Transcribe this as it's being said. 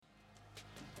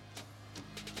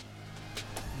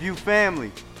View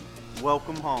family,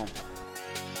 welcome home.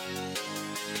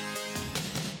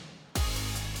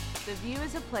 The View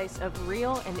is a place of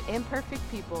real and imperfect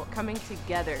people coming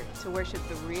together to worship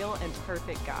the real and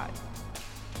perfect God.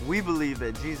 We believe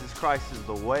that Jesus Christ is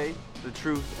the way, the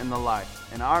truth, and the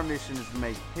life, and our mission is to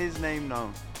make His name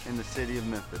known in the city of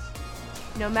Memphis.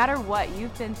 No matter what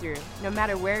you've been through, no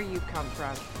matter where you've come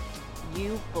from,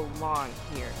 you belong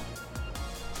here.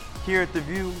 Here at The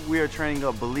View, we are training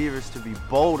up believers to be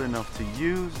bold enough to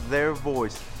use their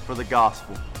voice for the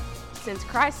gospel. Since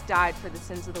Christ died for the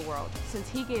sins of the world, since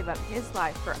He gave up His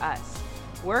life for us,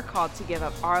 we're called to give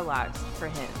up our lives for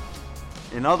Him.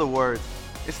 In other words,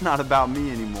 it's not about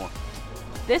me anymore.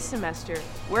 This semester,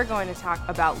 we're going to talk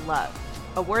about love,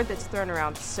 a word that's thrown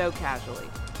around so casually.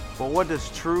 But what does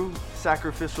true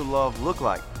sacrificial love look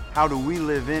like? How do we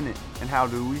live in it, and how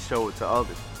do we show it to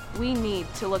others? We need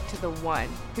to look to the one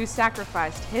who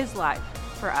sacrificed His life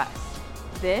for us.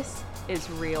 This is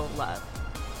real love.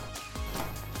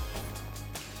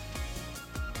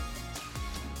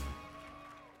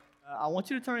 I want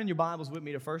you to turn in your Bibles with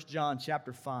me to 1 John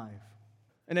chapter 5.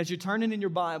 And as you're turning in your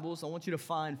Bibles, I want you to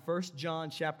find 1 John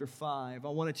chapter 5. I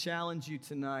want to challenge you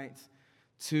tonight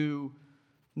to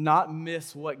not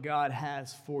miss what God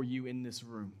has for you in this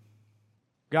room.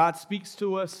 God speaks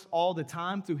to us all the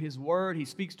time through His Word. He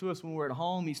speaks to us when we're at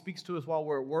home. He speaks to us while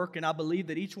we're at work. And I believe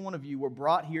that each one of you were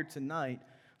brought here tonight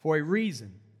for a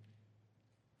reason.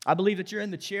 I believe that you're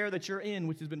in the chair that you're in,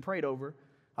 which has been prayed over.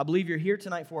 I believe you're here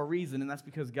tonight for a reason, and that's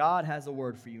because God has a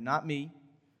word for you. Not me,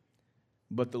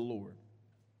 but the Lord.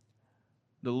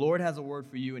 The Lord has a word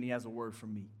for you, and He has a word for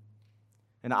me.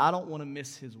 And I don't want to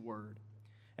miss His word.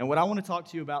 And what I want to talk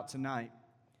to you about tonight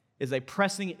is a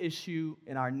pressing issue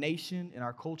in our nation, in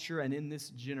our culture, and in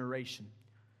this generation.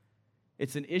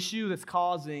 It's an issue that's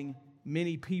causing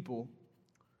many people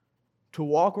to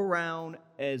walk around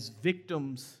as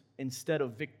victims instead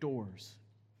of victors.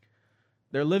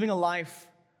 They're living a life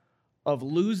of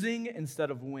losing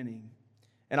instead of winning.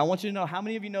 And I want you to know, how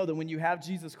many of you know that when you have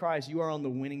Jesus Christ, you are on the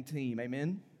winning team?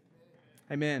 Amen?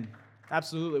 Amen.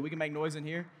 Absolutely. We can make noise in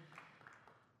here.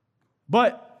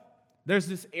 But there's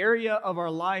this area of our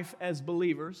life as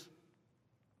believers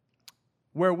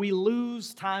where we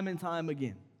lose time and time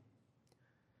again.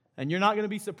 And you're not going to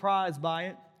be surprised by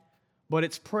it, but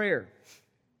it's prayer.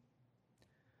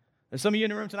 There's some of you in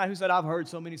the room tonight who said, I've heard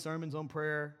so many sermons on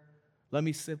prayer. Let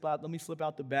me slip out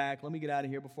the back. Let me get out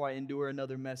of here before I endure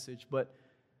another message. But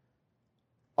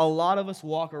a lot of us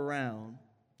walk around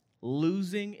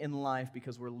losing in life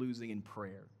because we're losing in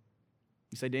prayer.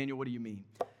 You say, Daniel, what do you mean?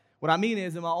 What I mean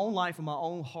is, in my own life, in my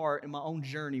own heart, in my own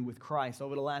journey with Christ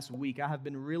over the last week, I have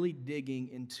been really digging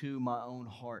into my own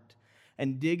heart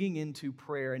and digging into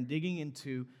prayer and digging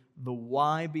into the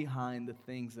why behind the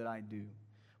things that I do.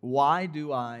 Why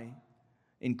do I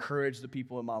encourage the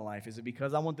people in my life? Is it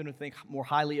because I want them to think more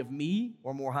highly of me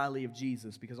or more highly of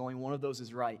Jesus? Because only one of those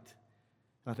is right.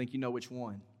 And I think you know which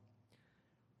one.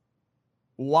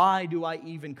 Why do I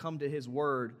even come to His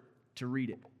Word to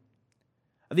read it?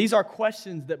 These are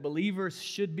questions that believers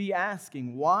should be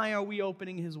asking. Why are we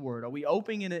opening His Word? Are we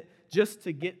opening it just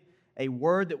to get a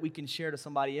word that we can share to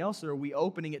somebody else, or are we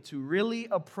opening it to really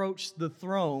approach the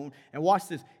throne and watch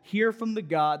this, hear from the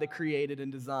God that created and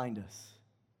designed us?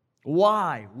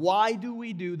 Why? Why do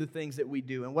we do the things that we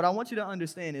do? And what I want you to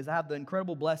understand is I have the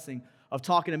incredible blessing of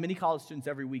talking to many college students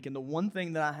every week. And the one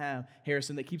thing that I have,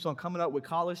 Harrison, that keeps on coming up with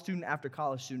college student after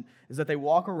college student is that they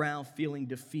walk around feeling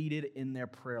defeated in their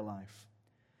prayer life.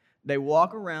 They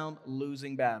walk around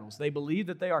losing battles. They believe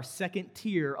that they are second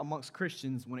tier amongst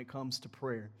Christians when it comes to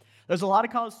prayer. There's a lot of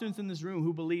college students in this room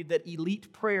who believe that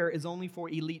elite prayer is only for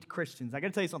elite Christians. I got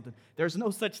to tell you something. There's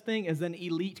no such thing as an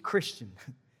elite Christian.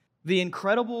 The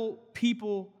incredible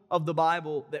people of the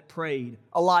Bible that prayed,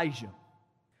 Elijah,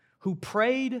 who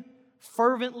prayed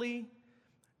fervently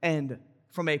and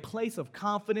from a place of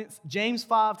confidence. James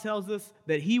 5 tells us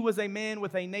that he was a man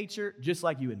with a nature just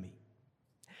like you and me.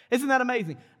 Isn't that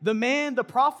amazing? The man, the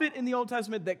prophet in the Old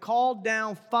Testament that called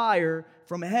down fire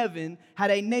from heaven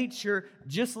had a nature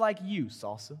just like you,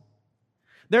 Salsa.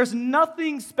 There's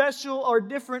nothing special or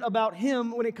different about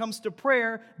him when it comes to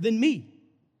prayer than me.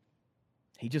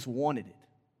 He just wanted it,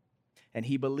 and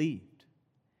he believed,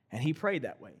 and he prayed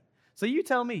that way. So you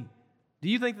tell me, do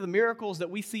you think the miracles that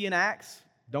we see in Acts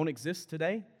don't exist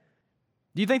today?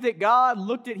 Do you think that God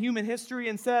looked at human history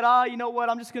and said, you know what,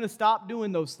 I'm just going to stop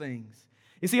doing those things?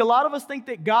 You see, a lot of us think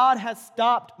that God has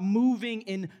stopped moving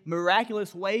in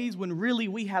miraculous ways when really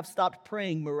we have stopped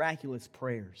praying miraculous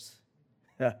prayers.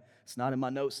 It's not in my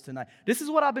notes tonight. This is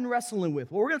what I've been wrestling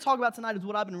with. What we're going to talk about tonight is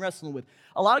what I've been wrestling with.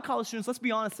 A lot of college students, let's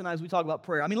be honest tonight as we talk about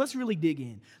prayer. I mean, let's really dig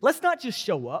in. Let's not just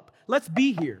show up. Let's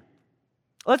be here.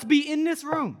 Let's be in this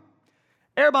room.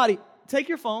 Everybody, take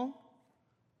your phone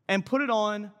and put it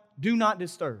on Do Not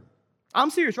Disturb. I'm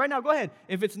serious right now. Go ahead.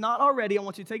 If it's not already, I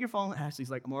want you to take your phone.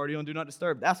 Ashley's like, I'm already on Do Not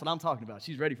Disturb. That's what I'm talking about.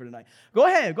 She's ready for tonight. Go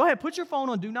ahead. Put your phone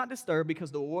on Do Not Disturb because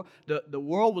the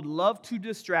world would love to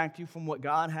distract you from what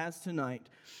God has tonight.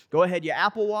 Go ahead. Your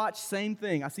Apple Watch, same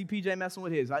thing. I see PJ messing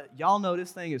with his. Y'all know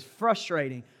this thing is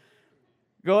frustrating.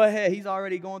 Go ahead. He's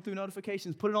already going through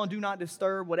notifications. Put it on Do Not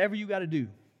Disturb, whatever you got to do.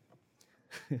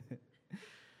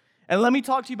 And let me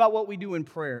talk to you about what we do in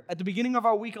prayer. At the beginning of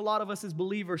our week, a lot of us as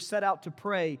believers set out to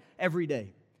pray every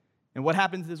day. And what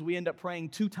happens is we end up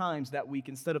praying 2 times that week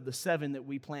instead of the 7 that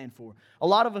we planned for. A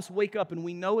lot of us wake up and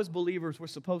we know as believers we're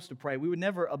supposed to pray. We would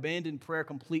never abandon prayer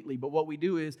completely, but what we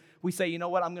do is we say, you know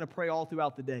what, I'm going to pray all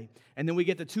throughout the day. And then we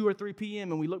get to 2 or 3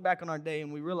 p.m. and we look back on our day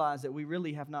and we realize that we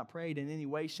really have not prayed in any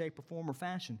way, shape, or form or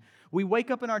fashion. We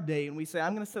wake up in our day and we say,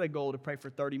 I'm going to set a goal to pray for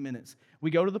 30 minutes.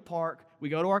 We go to the park, we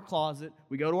go to our closet,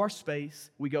 we go to our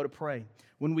space, we go to pray.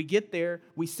 When we get there,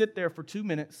 we sit there for 2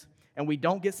 minutes, and we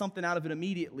don't get something out of it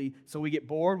immediately, so we get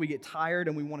bored, we get tired,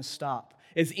 and we want to stop.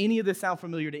 Does any of this sound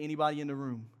familiar to anybody in the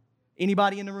room?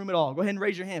 Anybody in the room at all? Go ahead and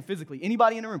raise your hand physically.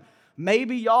 Anybody in the room?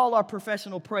 Maybe y'all are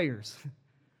professional prayers.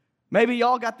 Maybe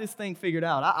y'all got this thing figured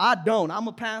out. I don't. I'm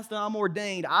a pastor. I'm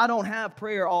ordained. I don't have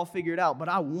prayer all figured out, but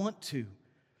I want to.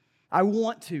 I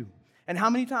want to. And how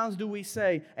many times do we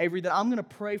say, Avery, that I'm going to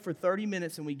pray for 30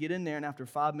 minutes, and we get in there, and after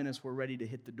 5 minutes, we're ready to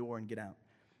hit the door and get out?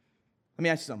 Let me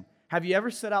ask you something. Have you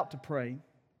ever set out to pray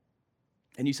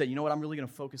and you said, you know what, I'm really going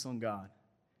to focus on God?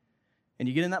 And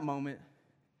you get in that moment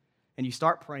and you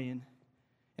start praying,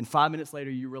 and 5 minutes later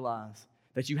you realize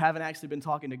that you haven't actually been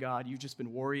talking to God, you've just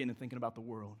been worrying and thinking about the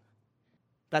world.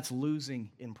 That's losing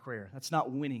in prayer. That's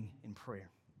not winning in prayer.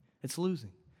 It's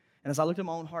losing. And as I looked at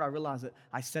my own heart, I realized that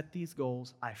I set these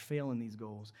goals, I fail in these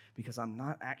goals because I'm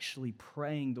not actually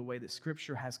praying the way that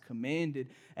Scripture has commanded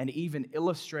and even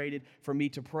illustrated for me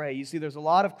to pray. You see, there's a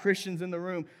lot of Christians in the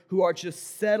room who are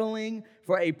just settling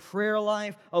for a prayer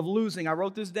life of losing. I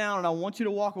wrote this down, and I want you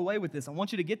to walk away with this. I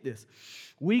want you to get this.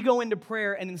 We go into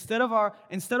prayer, and instead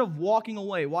of walking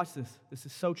away, watch this. This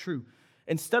is so true.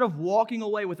 Instead of walking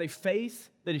away with a face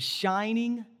that is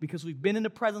shining because we've been in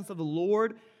the presence of the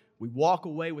Lord, we walk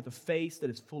away with a face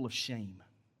that is full of shame.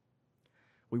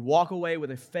 We walk away with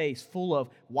a face full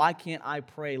of, why can't I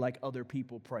pray like other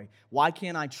people pray? Why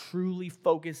can't I truly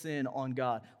focus in on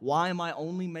God? Why am I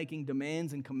only making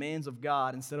demands and commands of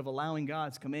God instead of allowing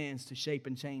God's commands to shape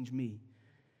and change me?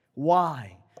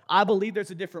 Why? I believe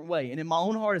there's a different way. And in my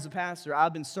own heart as a pastor,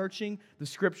 I've been searching the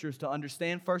Scriptures to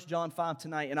understand 1 John 5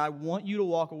 tonight, and I want you to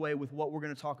walk away with what we're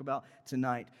going to talk about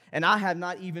tonight. And I have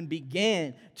not even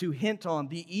began to hint on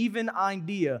the even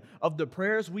idea of the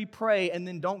prayers we pray and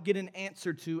then don't get an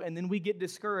answer to, and then we get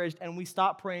discouraged and we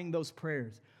stop praying those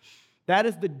prayers. That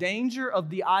is the danger of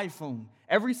the iPhone.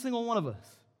 Every single one of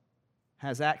us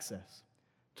has access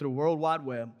to the World Wide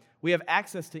Web. We have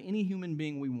access to any human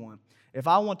being we want. If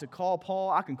I want to call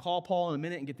Paul, I can call Paul in a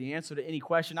minute and get the answer to any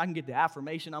question. I can get the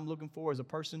affirmation I'm looking for as a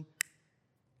person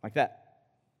like that.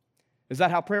 Is that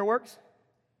how prayer works?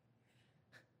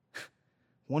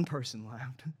 One person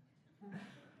laughed.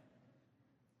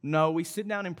 No, we sit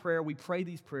down in prayer. We pray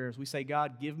these prayers. We say,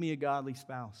 God, give me a godly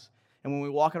spouse. And when we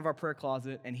walk out of our prayer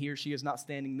closet and he or she is not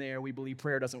standing there, we believe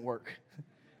prayer doesn't work.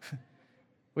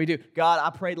 We do. God, I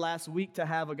prayed last week to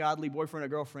have a godly boyfriend or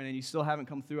girlfriend, and you still haven't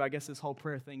come through. I guess this whole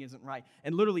prayer thing isn't right.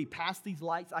 And literally, past these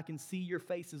lights, I can see your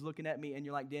faces looking at me, and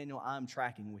you're like, Daniel, I'm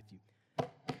tracking with you.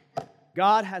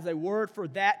 God has a word for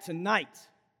that tonight.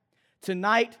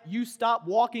 Tonight, you stop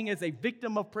walking as a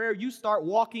victim of prayer. You start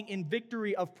walking in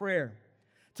victory of prayer.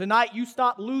 Tonight, you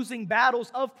stop losing battles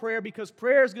of prayer because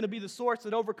prayer is going to be the source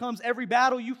that overcomes every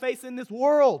battle you face in this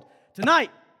world.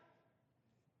 Tonight,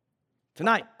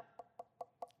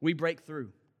 we break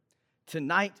through.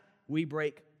 Tonight, we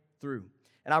break through.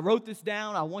 And I wrote this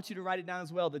down. I want you to write it down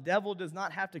as well. The devil does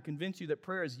not have to convince you that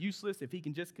prayer is useless if he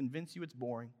can just convince you it's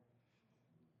boring.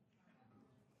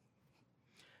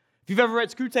 If you've ever read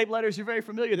Screwtape Letters, you're very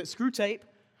familiar that Screwtape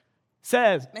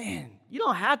says, man, you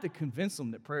don't have to convince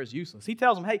them that prayer is useless. He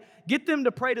tells them, hey, get them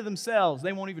to pray to themselves.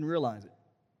 They won't even realize it.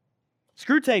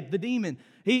 Screwtape, the demon,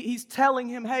 he's telling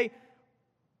him, hey,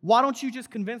 why don't you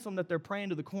just convince them that they're praying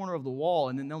to the corner of the wall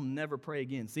and then they'll never pray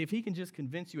again? See, if he can just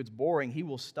convince you it's boring, he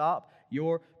will stop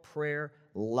your prayer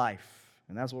life.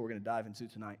 And that's what we're going to dive into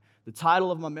tonight. The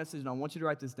title of my message, and I want you to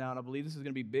write this down. I believe this is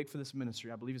going to be big for this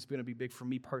ministry. I believe it's going to be big for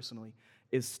me personally,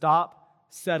 is Stop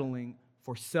Settling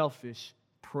for Selfish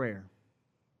prayer.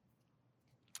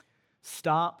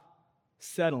 Stop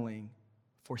settling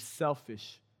for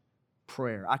selfish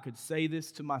prayer. I could say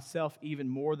this to myself even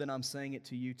more than I'm saying it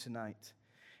to you tonight.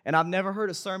 And I've never heard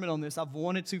a sermon on this. I've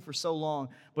wanted to for so long.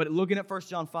 But looking at 1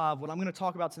 John 5, what I'm going to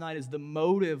talk about tonight is the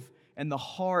motive and the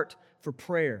heart for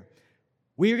prayer.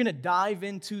 We are going to dive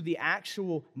into the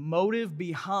actual motive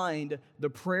behind the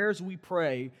prayers we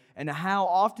pray and how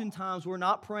oftentimes we're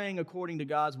not praying according to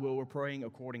God's will, we're praying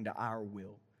according to our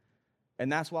will.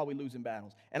 And that's why we lose in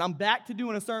battles. And I'm back to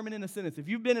doing a sermon in a sentence. If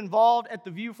you've been involved at The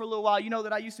View for a little while, you know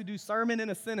that I used to do sermon in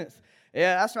a sentence.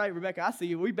 Yeah, that's right, Rebecca. I see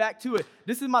you. We're back to it.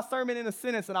 This is my sermon in a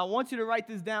sentence, and I want you to write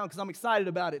this down because I'm excited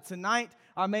about it. Tonight,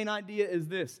 our main idea is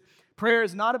this. Prayer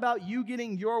is not about you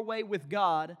getting your way with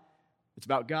God. It's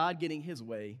about God getting His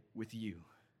way with you.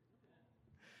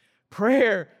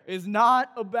 Prayer is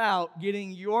not about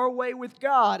getting your way with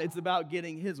God. It's about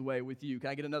getting His way with you.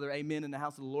 Can I get another amen in the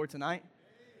house of the Lord tonight?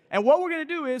 And what we're going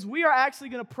to do is we are actually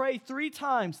going to pray 3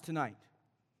 times tonight.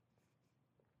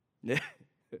 Yeah.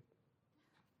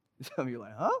 Some of you are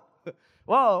like, huh?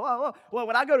 Whoa. Well,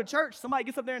 when I go to church, somebody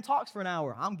gets up there and talks for an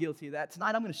hour. I'm guilty of that.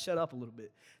 Tonight, I'm going to shut up a little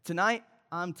bit. Tonight,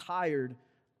 I'm tired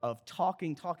of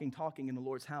talking in the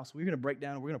Lord's house. We're going to break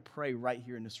down and we're going to pray right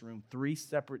here in this room 3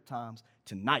 separate times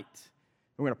tonight.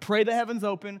 We're going to pray the heavens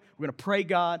open. We're going to pray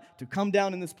God to come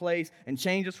down in this place and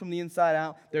change us from the inside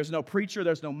out. There's no preacher.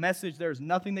 There's no message. There's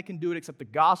nothing that can do it except the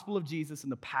gospel of Jesus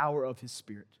and the power of His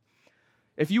Spirit.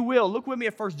 If you will, look with me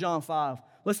at 1 John 5.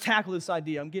 Let's tackle this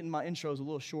idea. I'm getting my intros a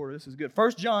little shorter. This is good.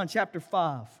 1 John chapter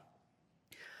 5.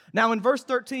 Now in verse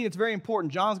 13, it's very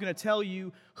important. John's going to tell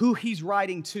you who he's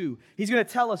writing to. He's going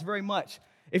to tell us very much.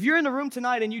 If you're in the room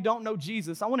tonight and you don't know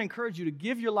Jesus, I want to encourage you to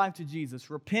give your life to Jesus.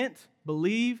 Repent,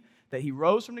 believe that He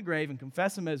rose from the grave, and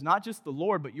confess Him as not just the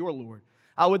Lord, but your Lord.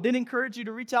 I would then encourage you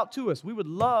to reach out to us. We would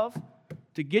love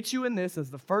to get you in this as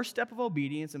the first step of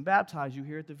obedience and baptize you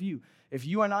here at The View. If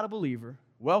you are not a believer,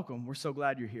 welcome. We're so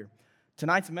glad you're here.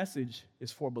 Tonight's message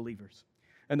is for believers.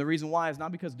 And the reason why is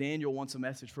not because Daniel wants a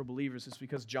message for believers. It's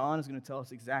because John is going to tell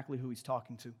us exactly who he's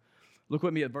talking to. Look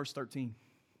with me at verse 13.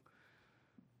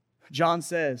 John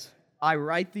says, I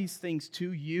write these things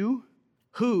to you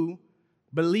who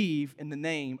believe in the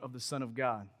name of the Son of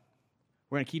God.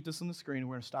 We're going to keep this on the screen and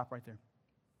we're going to stop right there.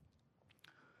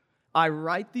 I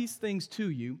write these things to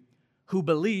you who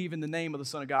believe in the name of the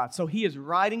Son of God. So he is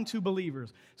writing to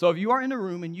believers. So if you are in the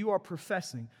room and you are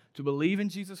professing to believe in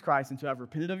Jesus Christ and to have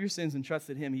repented of your sins and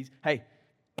trusted Him, I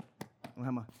don't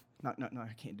have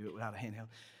I can't do it without a handheld.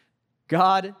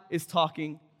 God is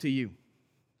talking to you,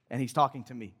 and He's talking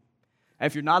to me. And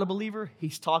if you're not a believer,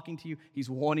 He's talking to you. He's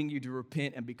wanting you to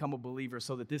repent and become a believer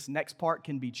so that this next part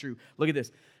can be true. Look at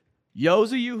this.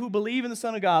 Those of you who believe in the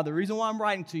Son of God, the reason why I'm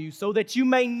writing to you, so that you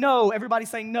may know. Everybody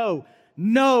say no.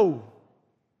 No.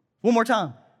 One more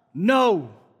time. No.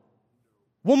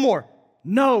 One more.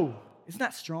 No. Isn't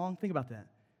that strong? Think about that.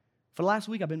 For the last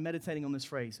week, I've been meditating on this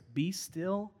phrase. Be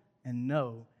still and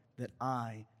know that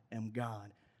I am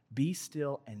God. Be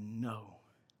still and know.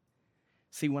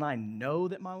 See, when I know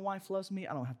that my wife loves me,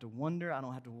 I don't have to wonder. I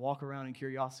don't have to walk around in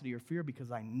curiosity or fear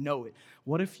because I know it.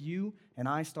 What if you and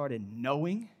I started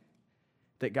knowing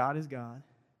that God is God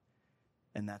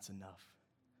and that's enough?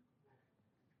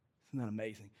 Isn't that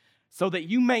amazing? So that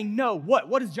you may know what?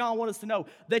 What does John want us to know?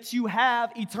 That you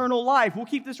have eternal life. We'll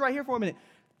keep this right here for a minute.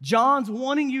 John's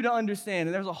wanting you to understand,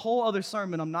 and there's a whole other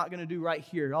sermon I'm not going to do right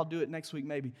here. I'll do it next week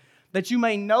maybe. That you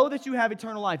may know that you have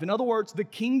eternal life. In other words, the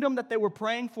kingdom that they were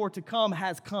praying for to come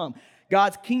has come.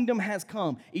 God's kingdom has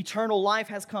come. Eternal life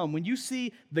has come. When you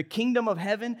see the kingdom of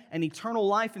heaven and eternal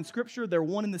life in Scripture, they're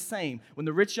one and the same. When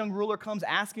the rich young ruler comes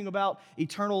asking about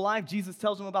eternal life, Jesus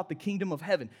tells him about the kingdom of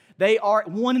heaven. They are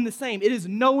one and the same. It is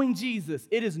knowing Jesus.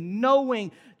 It is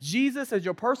knowing Jesus as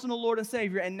your personal Lord and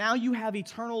Savior, and now you have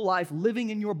eternal life living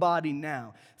in your body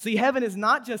now. See, heaven is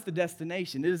not just a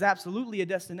destination. It is absolutely a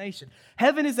destination.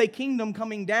 Heaven is a kingdom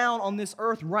coming down on this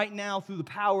earth right now through the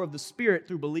power of the Spirit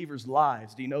through believers'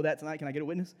 lives. Do you know that tonight? Can I get a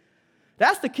witness?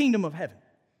 That's the kingdom of heaven.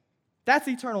 That's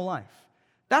eternal life.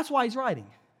 That's why he's writing.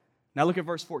 Now look at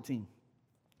verse 14.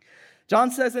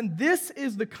 John says, and this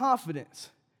is the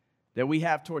confidence that we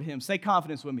have toward Him. Say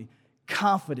confidence with me.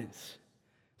 Confidence.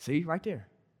 See, right there.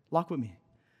 Lock with me.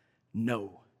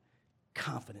 No.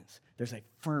 Confidence. There's a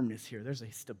firmness here. There's a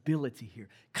stability here.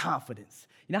 Confidence.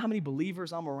 You know how many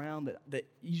believers I'm around that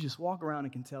you just walk around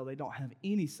and can tell they don't have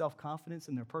any self-confidence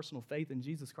in their personal faith in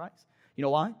Jesus Christ? You know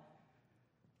why?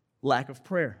 Lack of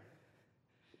prayer.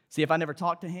 See, if I never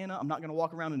talk to Hannah, I'm not going to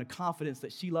walk around in the confidence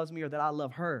that she loves me or that I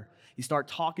love her. You start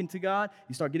talking to God.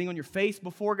 You start getting on your face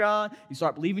before God. You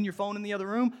start leaving your phone in the other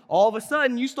room. All of a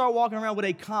sudden, you start walking around with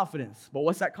a confidence. But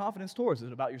what's that confidence towards? Is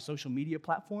it about your social media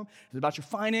platform? Is it about your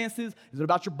finances? Is it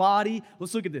about your body?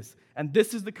 Let's look at this. And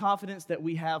this is the confidence that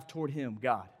we have toward Him,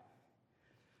 God.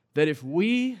 That if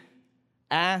we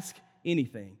ask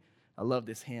anything, I love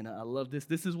this, Hannah. I love this.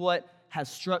 This is what has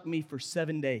struck me for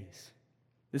 7 days.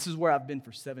 This is where I've been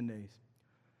for 7 days.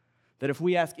 That if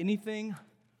we ask anything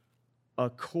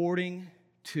according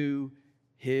to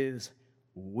His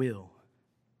will,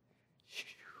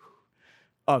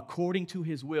 according to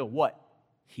His will, what?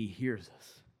 He hears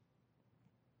us.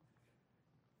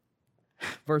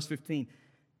 Verse 15,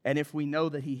 and if we know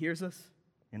that He hears us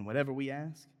in whatever we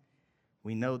ask,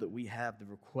 we know that we have the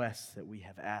requests that we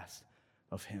have asked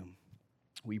of Him.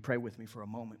 Will you pray with me for a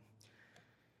moment?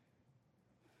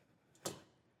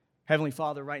 Heavenly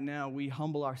Father, right now we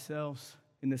humble ourselves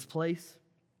in this place,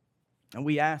 and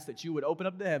we ask that you would open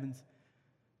up the heavens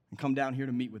and come down here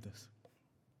to meet with us.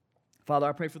 Father,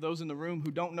 I pray for those in the room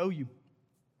who don't know you,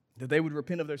 that they would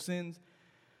repent of their sins,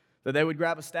 that they would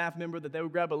grab a staff member, that they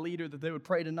would grab a leader, that they would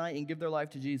pray tonight and give their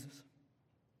life to Jesus.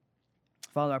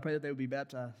 Father, I pray that they would be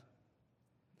baptized.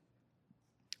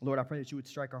 Lord, I pray that you would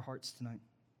strike our hearts tonight.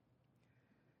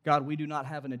 God, we do not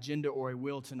have an agenda or a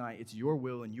will tonight. It's your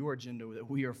will and your agenda that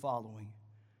we are following.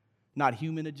 Not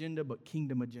human agenda, but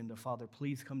kingdom agenda. Father,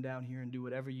 please come down here and do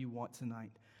whatever you want tonight.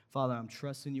 Father, I'm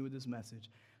trusting you with this message.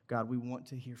 God, we want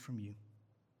to hear from you.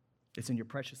 It's in your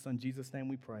precious Son, Jesus' name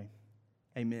we pray.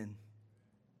 Amen.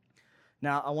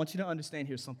 Now, I want you to understand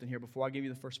here something here before I give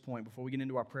you the first point, before we get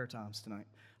into our prayer times tonight.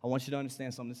 I want you to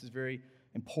understand something. This is very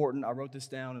important. I wrote this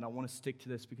down, and I want to stick to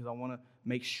this because I want to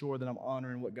make sure that I'm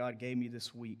honoring what God gave me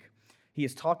this week. He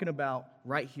is talking about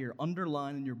right here,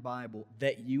 underline in your Bible,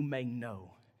 that you may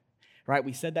know. Right?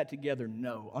 We said that together,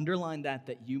 know. Underline that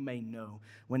you may know.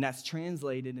 When that's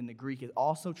translated in the Greek, it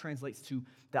also translates to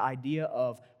the idea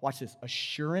of, watch this,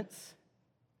 assurance.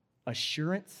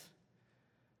 Assurance.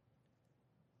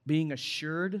 Being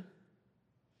assured.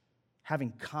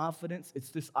 Having confidence.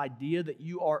 It's this idea that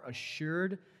you are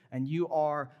assured and you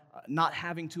are not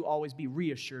having to always be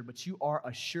reassured, but you are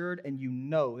assured and you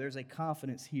know. There's a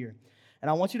confidence here. And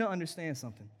I want you to understand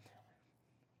something.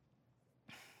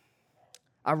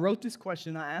 I wrote this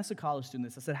question. I asked a college student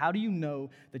this. I said, how do you know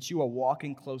that you are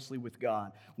walking closely with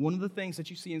God? One of the things that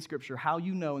you see in Scripture, how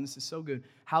you know, and this is so good,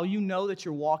 how you know that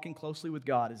you're walking closely with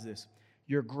God is this.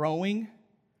 You're growing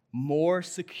more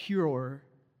secure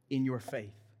in your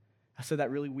faith. I said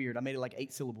that really weird. I made it like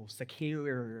 8 syllables.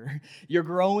 Secure. You're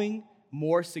growing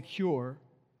more secure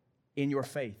in your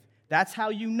faith. That's how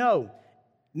you know.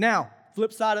 Now,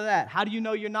 flip side of that, how do you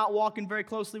know you're not walking very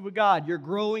closely with God? You're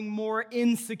growing more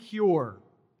insecure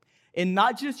in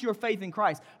not just your faith in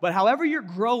Christ, but however you're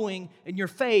growing in your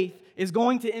faith is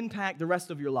going to impact the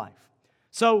rest of your life.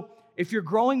 So if you're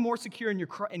growing more secure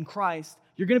in Christ,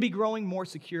 you're going to be growing more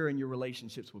secure in your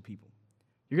relationships with people.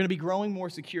 You're going to be growing more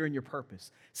secure in your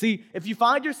purpose. See, if you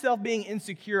find yourself being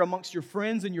insecure amongst your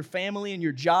friends and your family and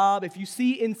your job, if you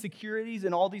see insecurities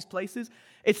in all these places,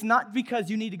 it's not because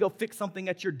you need to go fix something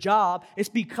at your job. It's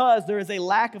because there is a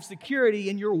lack of security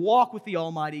in your walk with the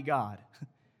Almighty God.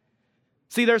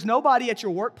 See, there's nobody at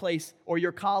your workplace or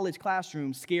your college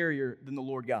classroom scarier than the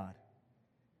Lord God.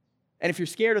 And if you're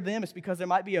scared of them, it's because there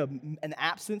might be an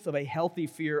absence of a healthy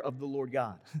fear of the Lord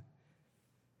God.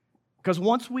 Because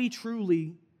once we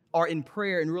truly are in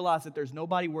prayer and realize that there's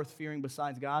nobody worth fearing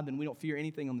besides God, then we don't fear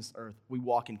anything on this earth. We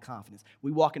walk in confidence.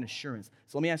 We walk in assurance.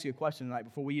 So let me ask you a question tonight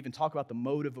before we even talk about the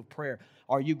motive of prayer.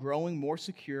 Are you growing more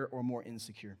secure or more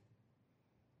insecure?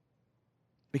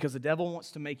 Because the devil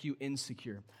wants to make you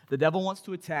insecure. The devil wants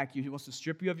to attack you. He wants to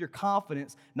strip you of your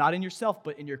confidence, not in yourself,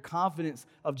 but in your confidence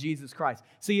of Jesus Christ.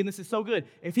 See, and this is so good.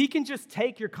 If he can just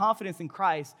take your confidence in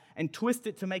Christ and twist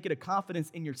it to make it a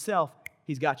confidence in yourself,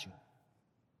 he's got you.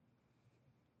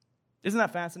 Isn't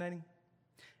that fascinating?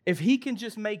 If he can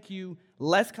just make you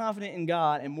less confident in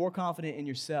God and more confident in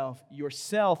yourself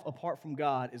apart from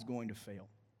God is going to fail.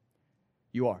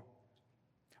 You are.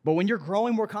 But when you're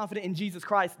growing more confident in Jesus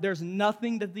Christ, there's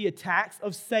nothing that the attacks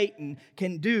of Satan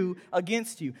can do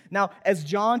against you. Now, as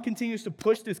John continues to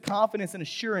push this confidence and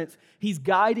assurance, he's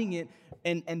guiding it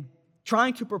and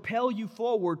trying to propel you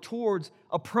forward towards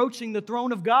approaching the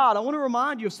throne of God. I want to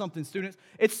remind you of something, students.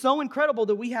 It's so incredible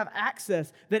that we have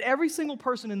access, that every single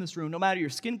person in this room, no matter your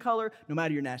skin color, no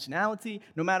matter your nationality,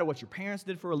 no matter what your parents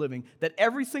did for a living, that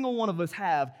every single one of us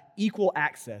have equal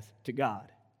access to God.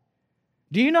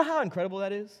 Do you know how incredible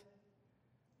that is?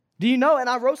 Do you know, and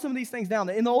I wrote some of these things down,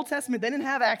 that in the Old Testament, they didn't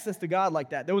have access to God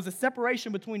like that. There was a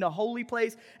separation between the holy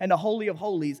place and the Holy of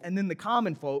Holies, and then the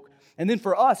common folk. And then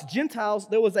for us, Gentiles,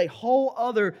 there was a whole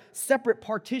other separate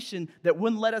partition that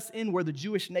wouldn't let us in where the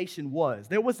Jewish nation was.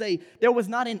 There was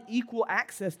not an equal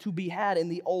access to be had in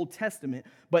the Old Testament.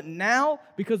 But now,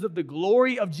 because of the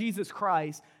glory of Jesus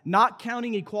Christ, not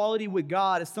counting equality with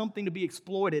God as something to be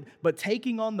exploited, but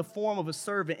taking on the form of a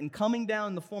servant and coming down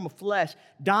in the form of flesh,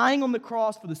 dying on the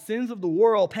cross for the sins of the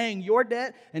world, paying your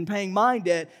debt and paying my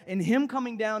debt, and Him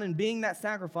coming down and being that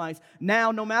sacrifice.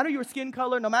 Now, no matter your skin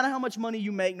color, no matter how much money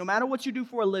you make, no matter what you do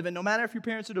for a living, no matter if your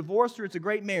parents are divorced or it's a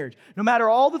great marriage, no matter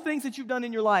all the things that you've done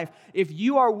in your life, if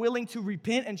you are willing to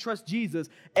repent and trust Jesus,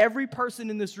 every person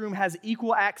in this room has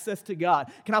equal access to God.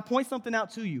 Can I point something out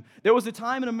to you? There was a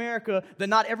time in America that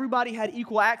not everybody had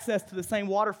equal access to the same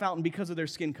water fountain because of their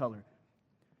skin color.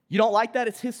 You don't like that?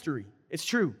 It's history. It's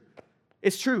true.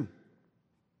 It's true.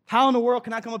 How in the world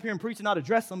can I come up here and preach and not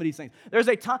address some of these things? There's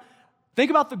a time. Think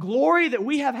about the glory that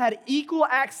we have had equal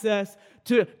access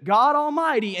to God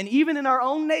Almighty. And even in our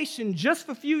own nation, just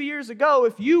a few years ago,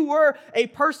 if you were a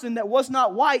person that was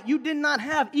not white, you did not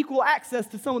have equal access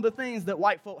to some of the things that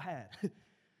white folk had.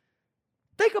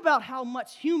 Think about how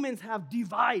much humans have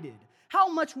divided,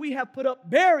 how much we have put up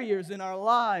barriers in our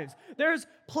lives. There's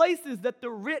places that the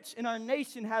rich in our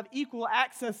nation have equal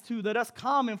access to that us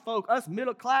common folk, us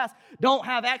middle class, don't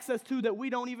have access to, that we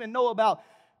don't even know about.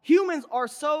 Humans are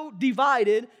so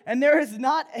divided, and there is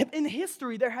not, in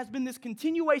history, there has been this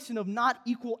continuation of not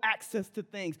equal access to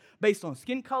things based on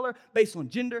skin color, based on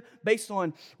gender, based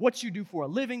on what you do for a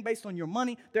living, based on your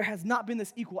money. There has not been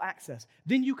this equal access.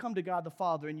 Then you come to God the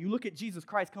Father, and you look at Jesus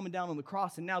Christ coming down on the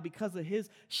cross, and now because of His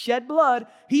shed blood,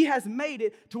 He has made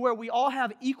it to where we all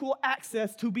have equal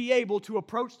access to be able to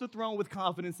approach the throne with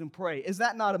confidence and pray. Is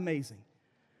that not amazing?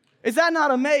 Is that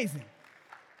not amazing?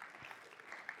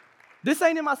 This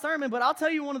ain't in my sermon, but I'll tell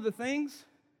you one of the things.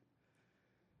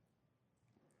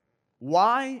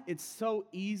 Why it's so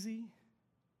easy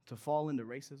to fall into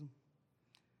racism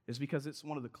is because it's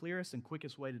one of the clearest and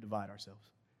quickest way to divide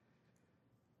ourselves.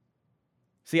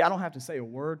 See, I don't have to say a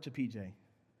word to PJ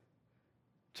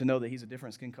to know that he's a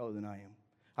different skin color than I am.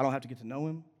 I don't have to get to know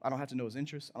him. I don't have to know his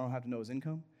interests. I don't have to know his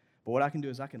income. But what I can do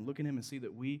is I can look at him and see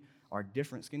that we are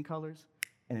different skin colors.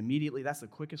 And immediately, that's the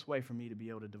quickest way for me to be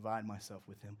able to divide myself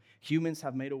with Him. Humans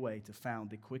have made a way to found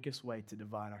the quickest way to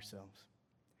divide ourselves.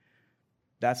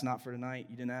 That's not for tonight.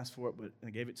 You didn't ask for it, but I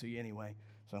gave it to you anyway.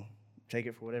 So take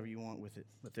it for whatever you want with it.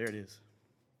 But there it is.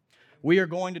 We are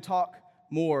going to talk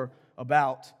more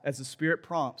about, as the Spirit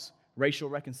prompts, racial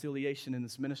reconciliation in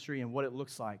this ministry and what it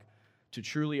looks like to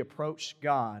truly approach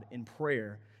God in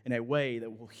prayer in a way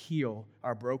that will heal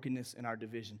our brokenness and our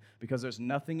division. Because there's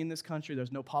nothing in this country,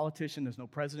 there's no politician, there's no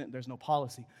president, there's no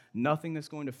policy, nothing that's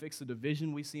going to fix the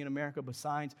division we see in America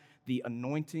besides the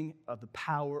anointing of the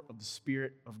power of the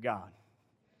Spirit of God.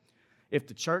 If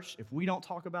the church, if we don't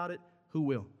talk about it, who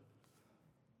will?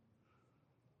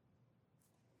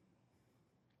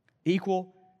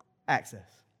 Equal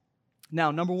access. Now,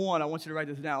 number one, I want you to write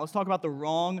this down. Let's talk about the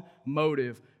wrong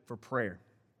motive for prayer.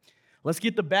 Let's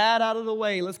get the bad out of the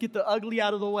way. Let's get the ugly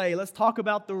out of the way. Let's talk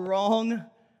about the wrong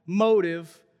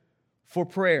motive for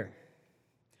prayer.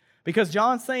 Because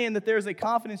John's saying that there's a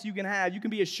confidence you can have. You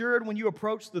can be assured when you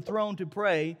approach the throne to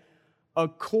pray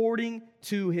according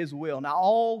to His will. Now,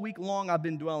 all week long I've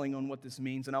been dwelling on what this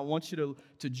means, and I want you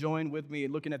to join with me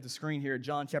looking at the screen here at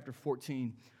John chapter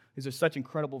 14. These are such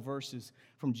incredible verses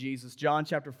from Jesus. John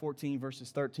chapter 14, verses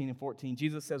 13 and 14.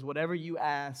 Jesus says, "Whatever you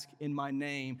ask in my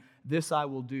name, this I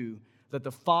will do, that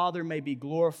the Father may be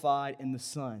glorified in the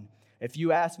Son. If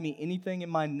you ask me anything in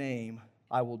my name,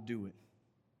 I will do it."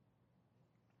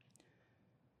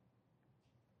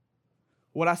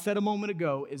 What I said a moment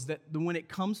ago is that when it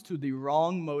comes to the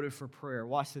wrong motive for prayer,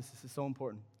 watch this, this is so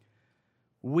important.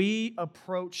 We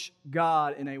approach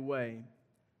God in a way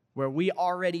where we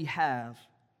already have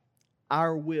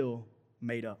our will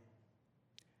made up.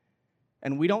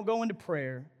 And we don't go into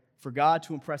prayer for God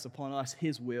to impress upon us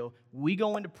His will. We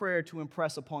go into prayer to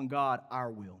impress upon God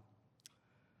our will.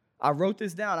 I wrote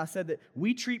this down. I said that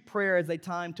we treat prayer as a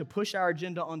time to push our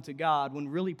agenda onto God, when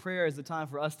really prayer is a time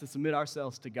for us to submit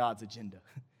ourselves to God's agenda.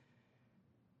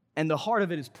 And the heart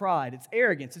of it is pride. It's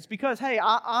arrogance. It's because, hey,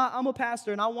 I'm a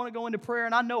pastor and I want to go into prayer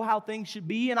and I know how things should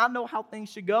be and I know how things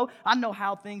should go. I know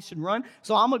how things should run.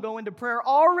 So I'm going to go into prayer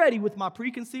already with my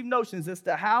preconceived notions as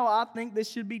to how I think this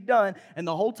should be done. And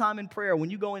the whole time in prayer, when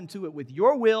you go into it with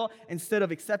your will instead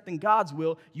of accepting God's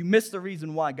will, you miss the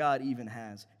reason why God even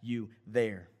has you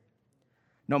there.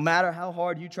 No matter how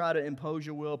hard you try to impose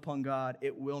your will upon God,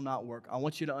 it will not work. I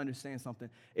want you to understand something.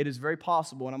 It is very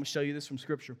possible, and I'm going to show you this from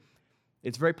Scripture.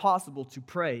 It's very possible to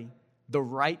pray the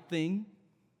right thing,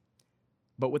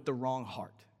 but with the wrong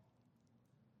heart.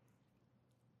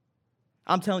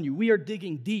 I'm telling you, we are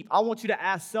digging deep. I want you to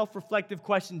ask self-reflective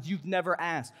questions you've never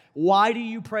asked. Why do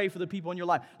you pray for the people in your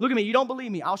life? Look at me. You don't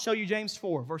believe me. I'll show you James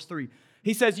 4, verse 3.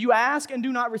 He says, you ask and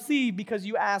do not receive because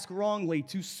you ask wrongly,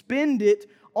 to spend it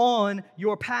on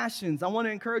your passions. I want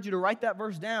to encourage you to write that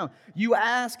verse down. You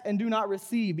ask and do not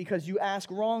receive because you ask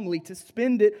wrongly, to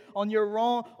spend it on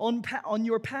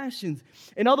your passions.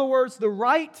 In other words, the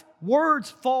right words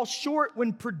fall short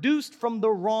when produced from the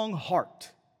wrong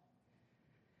heart.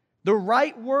 The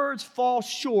right words fall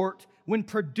short when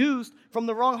produced from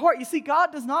the wrong heart. You see,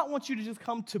 God does not want you to just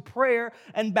come to prayer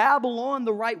and babble on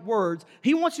the right words.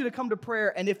 He wants you to come to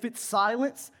prayer, and if it's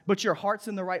silence, but your heart's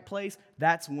in the right place,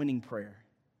 that's winning prayer.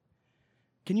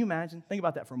 Can you imagine? Think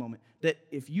about that for a moment. That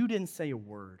if you didn't say a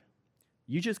word,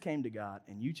 you just came to God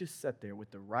and you just sat there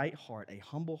with the right heart, a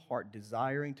humble heart,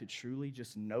 desiring to truly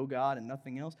just know God and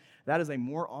nothing else. That is a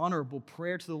more honorable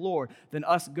prayer to the Lord than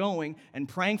us going and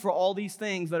praying for all these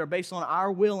things that are based on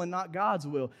our will and not God's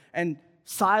will. And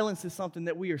silence is something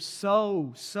that we are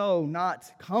so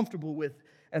not comfortable with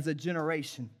as a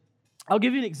generation. I'll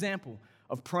give you an example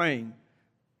of praying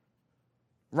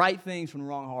right things from the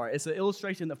wrong heart. It's an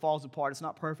illustration that falls apart. It's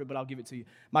not perfect, but I'll give it to you.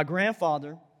 My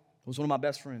grandfather was one of my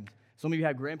best friends. Some of you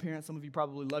have grandparents. Some of you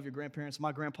probably love your grandparents.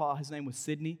 My grandpa, his name was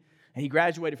Sidney, and he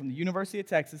graduated from the University of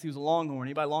Texas. He was a Longhorn.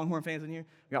 Anybody Longhorn fans in here?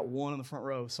 We got one on the front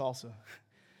row, Salsa.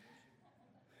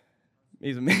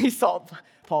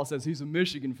 Paul says he's a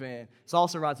Michigan fan.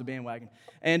 Salsa rides a bandwagon.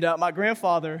 And my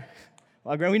grandfather,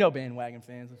 we know bandwagon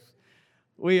fans.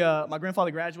 My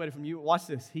grandfather graduated from watch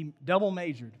this. He double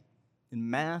majored in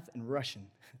math and Russian.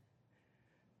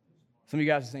 Some of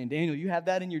you guys are saying, Daniel, you have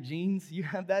that in your genes? You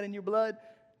have that in your blood?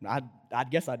 I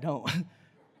guess I don't.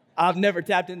 I've never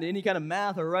tapped into any kind of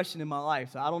math or Russian in my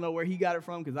life, so I don't know where he got it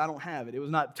from because I don't have it. It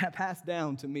was not passed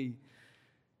down to me.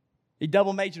 He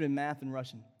double majored in math and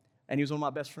Russian, and he was one of my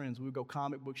best friends. We would go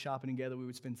comic book shopping together. We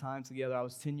would spend time together. I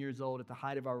was 10 years old at the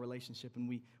height of our relationship, and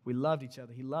we loved each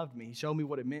other. He loved me. He showed me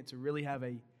what it meant to really have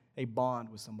a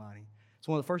bond with somebody. It's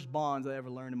one of the first bonds I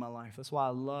ever learned in my life. That's why I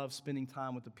love spending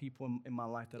time with the people in my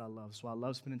life that I love. That's why I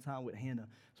love spending time with Hannah.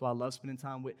 That's why I love spending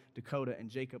time with Dakota and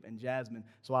Jacob and Jasmine.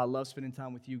 That's why I love spending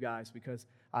time with you guys, because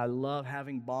I love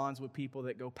having bonds with people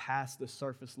that go past the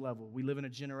surface level. We live in a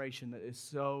generation that is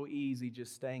so easy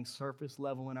just staying surface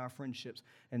level in our friendships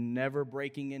and never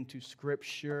breaking into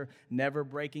Scripture, never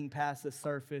breaking past the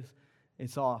surface.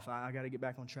 It's off. I got to get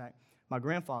back on track. My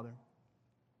grandfather,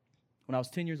 when I was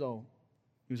 10 years old,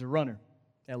 he was a runner.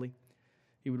 Ellie.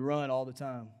 He would run all the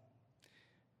time.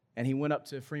 And he went up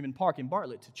to Freeman Park in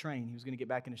Bartlett to train. He was going to get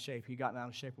back into shape. He got out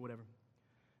of shape or whatever.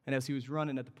 And as he was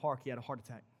running at the park, he had a heart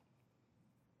attack.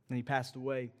 And he passed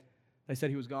away. They said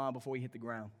he was gone before he hit the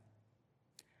ground.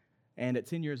 And at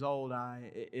 10 years old,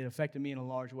 it affected me in a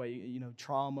large way. You know,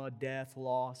 trauma, death,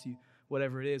 loss,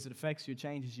 whatever it is, it affects you, it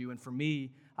changes you. And for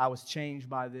me, I was changed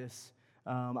by this.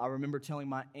 I remember telling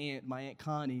my Aunt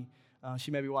Connie,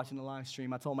 she may be watching the live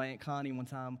stream. I told my Aunt Connie one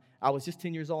time, I was just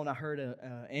 10 years old, and I heard an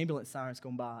ambulance sirens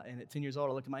going by. And at 10 years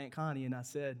old, I looked at my Aunt Connie, and I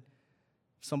said,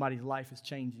 somebody's life is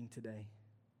changing today.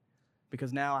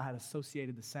 Because now I had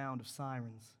associated the sound of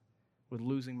sirens with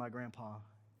losing my grandpa.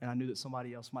 And I knew that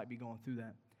somebody else might be going through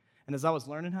that. And as I was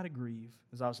learning how to grieve,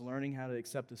 as I was learning how to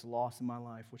accept this loss in my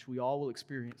life, which we all will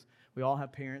experience, we all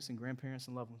have parents and grandparents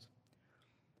and loved ones.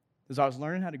 As I was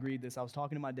learning how to grieve this, I was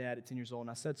talking to my dad at 10 years old,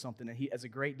 and I said something, and he, as a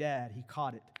great dad, he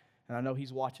caught it. And I know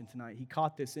he's watching tonight. He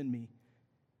caught this in me,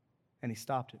 and he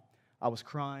stopped it. I was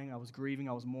crying, I was grieving,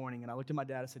 I was mourning, and I looked at my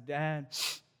dad. I said, Dad,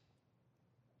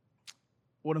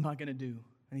 what am I going to do?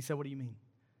 And he said, what do you mean?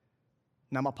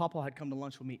 Now, my papa had come to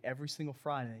lunch with me every single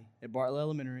Friday at Bartlett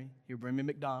Elementary. He would bring me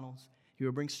McDonald's. He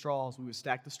would bring straws. We would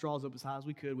stack the straws up as high as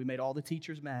we could. We made all the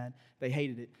teachers mad. They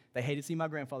hated it. They hated seeing my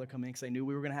grandfather come in because they knew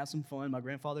we were going to have some fun. My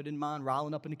grandfather didn't mind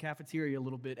riling up in the cafeteria a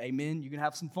little bit. Amen. You can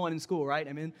have some fun in school, right?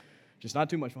 Amen. Just not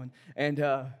too much fun. And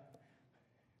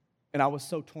I was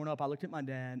so torn up. I looked at my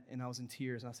dad, and I was in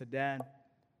tears. And I said, Dad,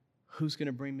 who's going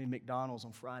to bring me McDonald's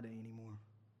on Friday anymore?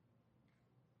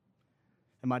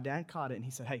 And my dad caught it, and he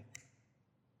said, hey,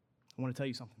 I want to tell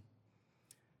you something.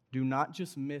 Do not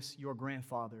just miss your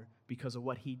grandfather because of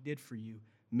what he did for you.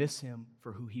 Miss him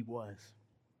for who he was.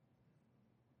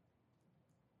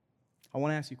 I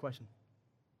want to ask you a question.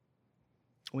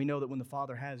 We know that when the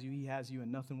Father has you, he has you, and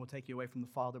nothing will take you away from the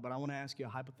Father. But I want to ask you a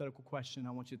hypothetical question.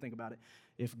 I want you to think about it.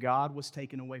 If God was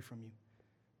taken away from you,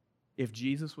 if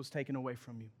Jesus was taken away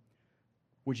from you,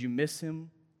 Would you miss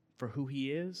him for who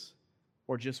he is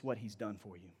or just what he's done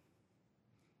for you?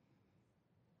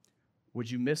 Would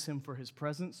you miss him for his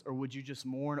presence, or would you just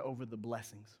mourn over the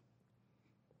blessings?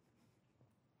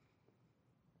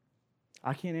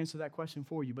 I can't answer that question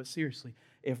for you, but seriously,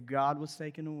 if God was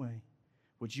taken away,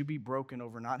 would you be broken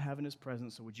over not having his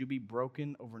presence, or would you be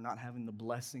broken over not having the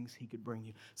blessings he could bring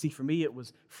you? See, for me, it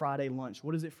was Friday lunch.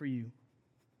 What is it for you?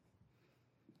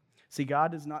 See,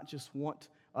 God does not just want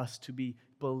us to be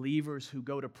believers who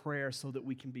go to prayer so that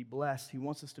we can be blessed. He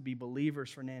wants us to be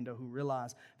believers, Fernando, who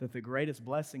realize that the greatest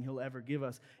blessing he'll ever give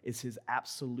us is his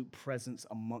absolute presence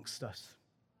amongst us.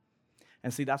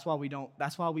 And see, that's why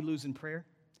we lose in prayer,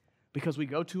 because we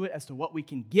go to it as to what we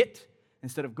can get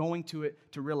instead of going to it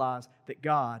to realize that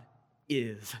God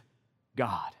is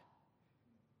God.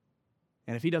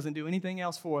 And if he doesn't do anything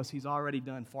else for us, he's already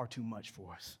done far too much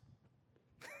for us.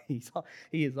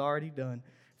 He has already done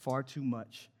far too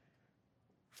much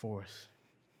for us.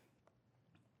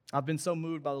 I've been so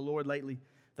moved by the Lord lately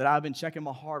that I've been checking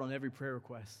my heart on every prayer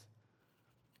request.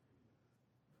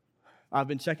 I've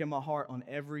been checking my heart on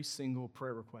every single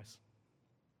prayer request.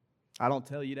 I don't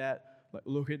tell you that, like,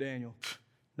 look at Daniel.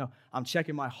 No, I'm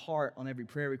checking my heart on every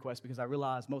prayer request because I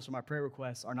realize most of my prayer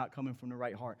requests are not coming from the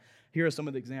right heart. Here are some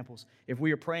of the examples. If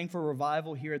we are praying for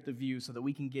revival here at The View so that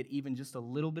we can get even just a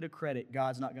little bit of credit,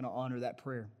 God's not going to honor that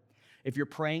prayer. If you're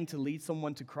praying to lead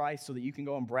someone to Christ so that you can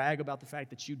go and brag about the fact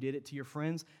that you did it to your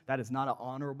friends, that is not an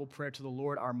honorable prayer to the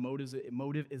Lord. Our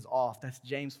motive is off. That's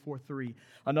James 4:3.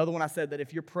 Another one I said that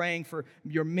if you're praying for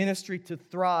your ministry to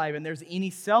thrive and there's any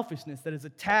selfishness that is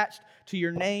attached to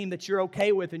your name that you're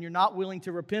okay with and you're not willing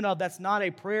to repent of, that's not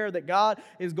a prayer that God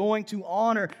is going to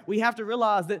honor. We have to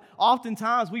realize that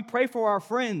oftentimes we pray for our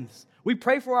friends. We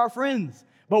pray for our friends.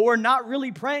 But we're not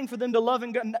really praying for them to love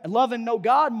and know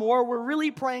God more. We're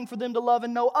really praying for them to love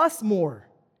and know us more.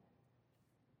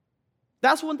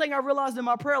 That's one thing I realized in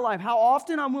my prayer life, how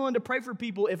often I'm willing to pray for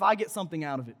people if I get something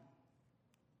out of it.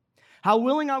 How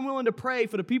willing I'm willing to pray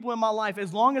for the people in my life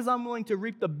as long as I'm willing to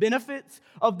reap the benefits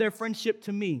of their friendship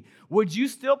to me. Would you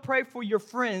still pray for your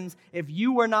friends if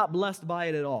you were not blessed by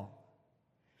it at all?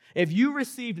 If you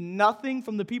received nothing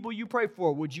from the people you pray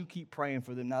for, would you keep praying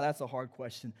for them? Now, that's a hard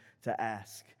question to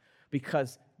ask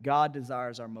because God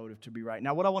desires our motive to be right.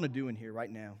 Now, what I want to do in here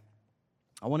right now,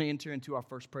 I want to enter into our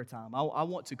first prayer time. I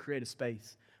want to create a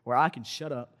space where I can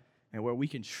shut up and where we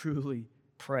can truly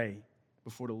pray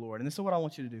before the Lord. And this is what I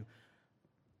want you to do.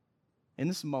 In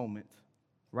this moment,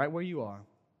 right where you are,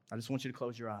 I just want you to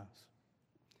close your eyes.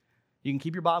 You can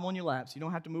keep your Bible on your laps. You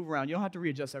don't have to move around. You don't have to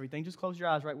readjust everything. Just close your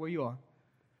eyes right where you are.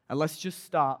 And let's just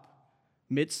stop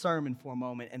mid-sermon for a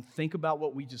moment and think about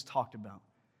what we just talked about.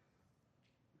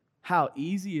 How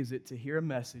easy is it to hear a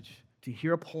message, to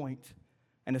hear a point,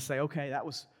 and to say, okay, that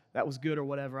was good or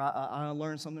whatever. I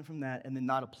learned something from that, and then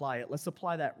not apply it. Let's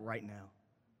apply that right now.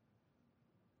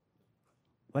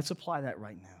 Let's apply that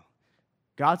right now.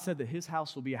 God said that his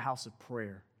house will be a house of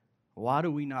prayer. Why do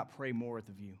we not pray more at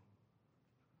The View?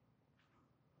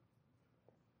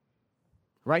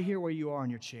 Right here where you are in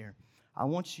your chair, I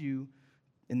want you,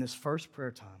 in this first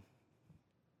prayer time,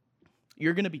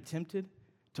 you're going to be tempted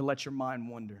to let your mind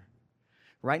wander.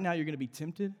 Right now, you're going to be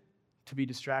tempted to be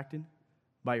distracted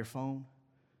by your phone,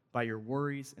 by your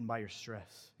worries, and by your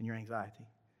stress and your anxiety.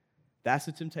 That's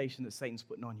the temptation that Satan's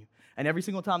putting on you. And every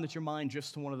single time that your mind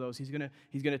drifts to one of those, he's going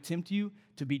to tempt you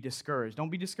to be discouraged. Don't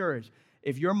be discouraged.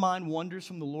 If your mind wanders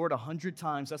from the Lord 100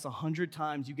 times, that's 100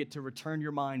 times you get to return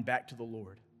your mind back to the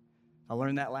Lord. I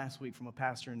learned that last week from a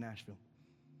pastor in Nashville.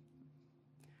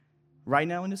 Right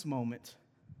now in this moment,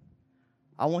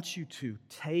 I want you to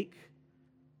take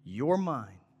your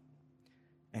mind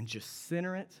and just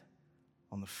center it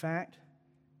on the fact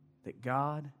that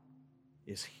God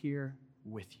is here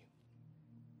with you.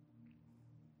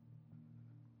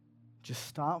 Just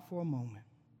stop for a moment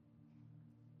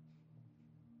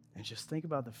and just think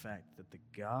about the fact that the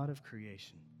God of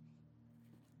creation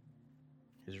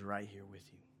is right here with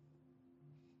you.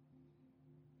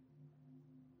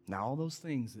 Now, all those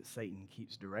things that Satan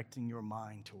keeps directing your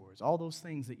mind towards, all those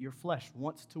things that your flesh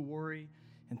wants to worry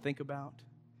and think about,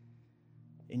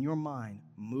 in your mind,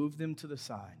 move them to the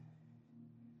side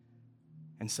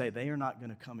and say, they are not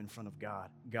going to come in front of God.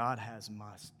 God has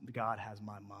my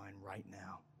mind right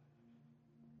now.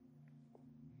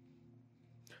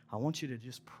 I want you to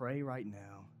just pray right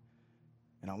now,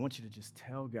 and I want you to just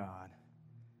tell God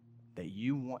that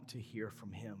you want to hear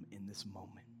from him in this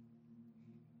moment.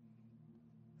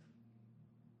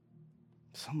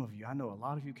 Some of you, I know a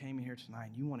lot of you came in here tonight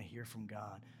and you want to hear from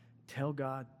God. Tell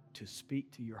God to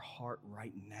speak to your heart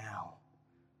right now.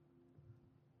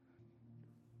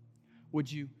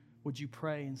 Would you would you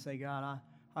pray and say, God,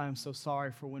 I am so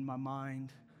sorry for when my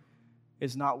mind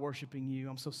is not worshiping you.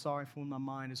 I'm so sorry for when my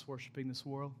mind is worshiping this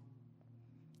world.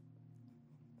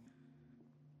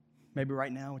 Maybe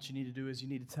right now what you need to do is you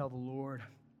need to tell the Lord,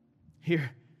 here,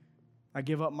 I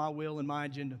give up my will and my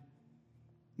agenda,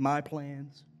 my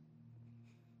plans.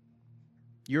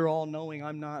 You're all-knowing,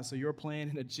 I'm not, so your plan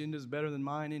and agenda is better than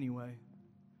mine anyway.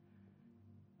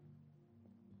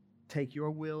 Take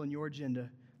your will and your agenda,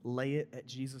 lay it at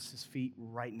Jesus' feet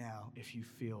right now if you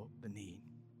feel the need.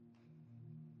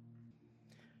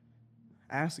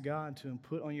 Ask God to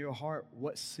put on your heart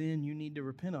what sin you need to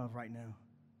repent of right now.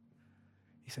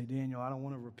 You say, Daniel, I don't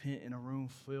want to repent in a room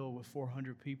filled with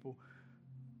 400 people.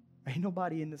 Ain't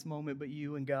nobody in this moment but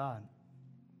you and God.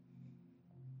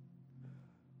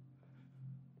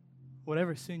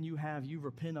 Whatever sin you have, you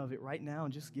repent of it right now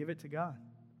and just give it to God.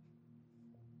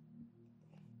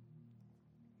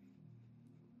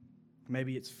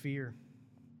 Maybe it's fear.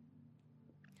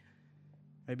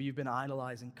 Maybe you've been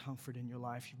idolizing comfort in your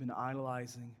life. You've been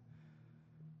idolizing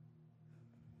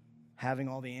having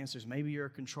all the answers. Maybe you're a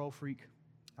control freak.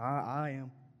 I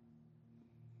am.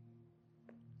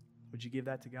 Would you give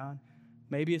that to God?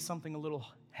 Maybe it's something a little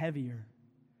heavier.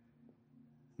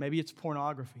 Maybe it's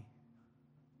pornography.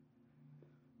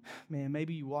 Man,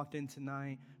 maybe you walked in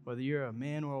tonight, whether you're a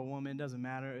man or a woman, it doesn't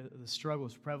matter. The struggle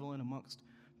is prevalent amongst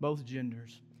both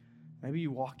genders. Maybe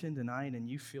you walked in tonight and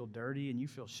you feel dirty and you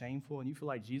feel shameful and you feel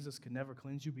like Jesus could never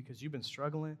cleanse you because you've been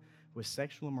struggling with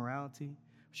sexual immorality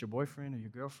with your boyfriend or your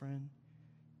girlfriend.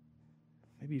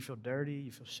 Maybe you feel dirty,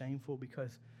 you feel shameful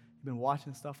because you've been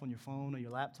watching stuff on your phone or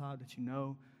your laptop that you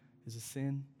know is a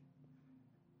sin.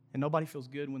 And nobody feels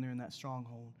good when they're in that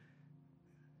stronghold.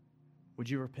 Would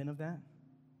you repent of that?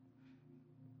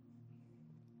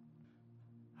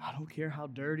 I don't care how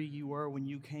dirty you were when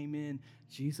you came in.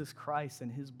 Jesus Christ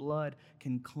and His blood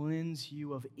can cleanse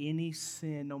you of any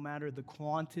sin, no matter the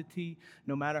quantity,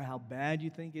 no matter how bad you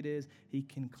think it is. He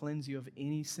can cleanse you of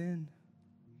any sin.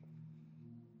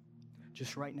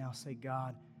 Just right now say,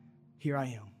 God, here I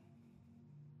am.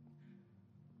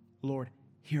 Lord,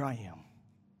 here I am.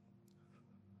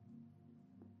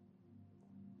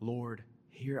 Lord,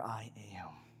 here I am.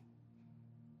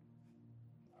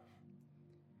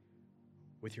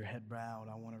 With your head bowed,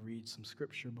 I want to read some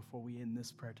scripture before we end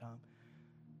this prayer time.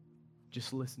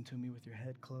 Just listen to me with your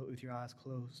head closed, with your eyes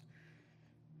closed.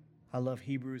 I love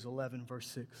Hebrews 11, verse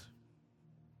 6.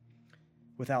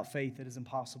 Without faith, it is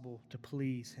impossible to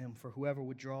please Him, for whoever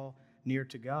would draw near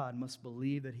to God must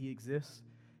believe that He exists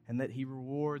and that He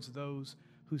rewards those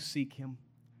who seek Him.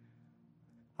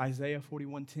 Isaiah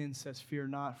 41:10 says, "Fear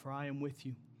not, for I am with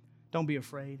you. Don't be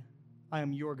afraid. I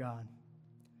am your God.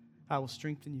 I will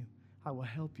strengthen you. I will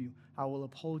help you. I will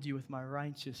uphold you with my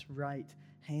righteous right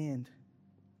hand."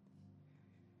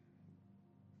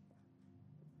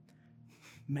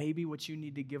 Maybe what you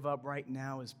need to give up right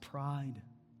now is pride.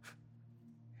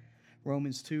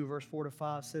 Romans 2, verse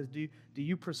 4-5 says, Do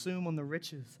you presume on the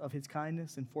riches of His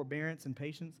kindness and forbearance and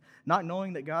patience, not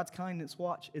knowing that God's kindness,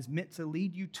 watch, is meant to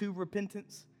lead you to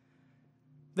repentance?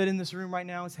 That in this room right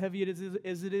now, as heavy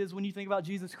as it is, when you think about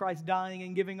Jesus Christ dying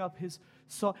and giving up His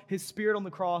Spirit on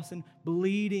the cross and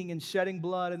bleeding and shedding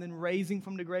blood and then raising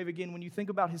from the grave again, when you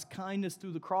think about His kindness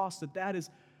through the cross, that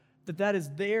is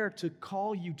there to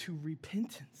call you to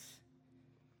repentance.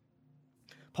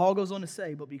 Paul goes on to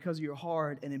say, but because of your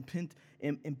hard and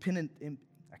impenitent,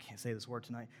 I can't say this word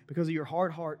tonight, because of your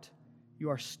hard heart, you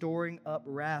are storing up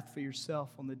wrath for yourself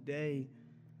on the day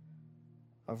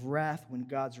of wrath when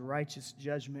God's righteous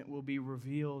judgment will be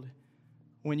revealed.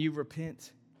 When you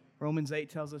repent, Romans 8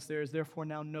 tells us there is therefore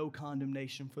now no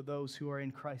condemnation for those who are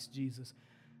in Christ Jesus.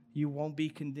 You won't be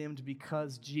condemned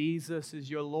because Jesus is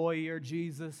your lawyer.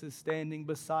 Jesus is standing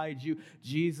beside you.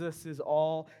 Jesus is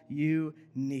all you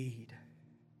need.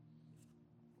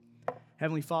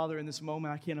 Heavenly Father, in this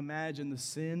moment, I can't imagine the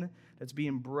sin that's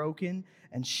being broken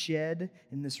and shed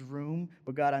in this room.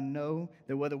 But God, I know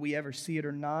that whether we ever see it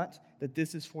or not, that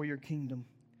this is for your kingdom.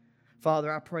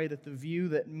 Father, I pray that the view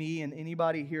that me and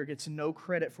anybody here gets no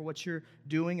credit for what you're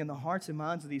doing in the hearts and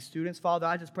minds of these students. Father,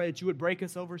 I just pray that you would break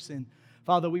us over sin.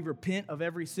 Father, we repent of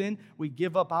every sin. We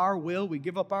give up our will. We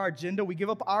give up our agenda. We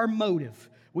give up our motive.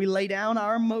 We lay down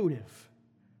our motive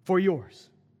for yours.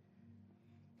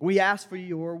 We ask for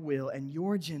your will and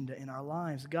your agenda in our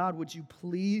lives. God, would you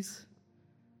please,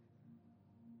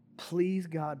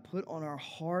 God, put on our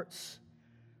hearts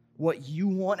what you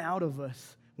want out of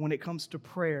us when it comes to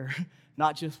prayer,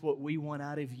 not just what we want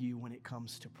out of you when it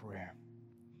comes to prayer.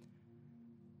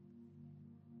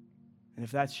 And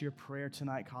if that's your prayer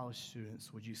tonight, college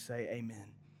students, would you say amen?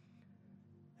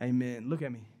 Amen. Look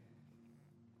at me.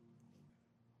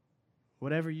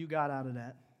 Whatever you got out of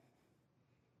that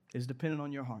is dependent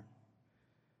on your heart.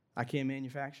 I can't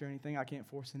manufacture anything. I can't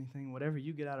force anything. Whatever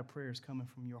you get out of prayer is coming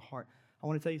from your heart. I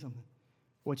want to tell you something.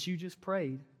 What you just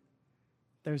prayed,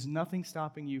 there's nothing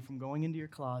stopping you from going into your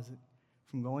closet,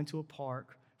 from going to a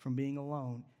park, from being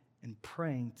alone, and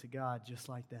praying to God just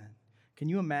like that. Can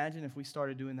you imagine if we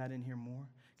started doing that in here more?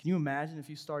 Can you imagine if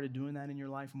you started doing that in your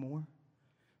life more?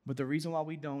 But the reason why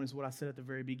we don't is what I said at the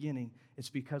very beginning.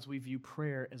 It's because we view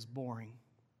prayer as boring.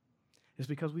 It's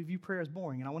because we view prayer as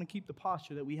boring. And I want to keep the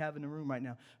posture that we have in the room right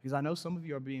now, because I know some of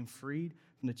you are being freed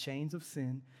from the chains of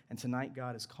sin, and tonight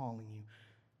God is calling you.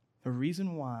 The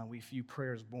reason why we view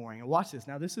prayer as boring, and watch this.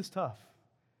 Now, this is tough.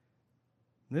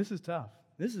 This is tough.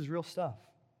 This is real stuff.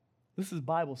 This is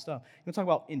Bible stuff. You want to talk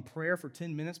about in prayer for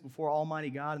 10 minutes before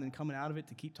Almighty God and then coming out of it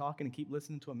to keep talking and keep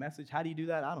listening to a message? How do you do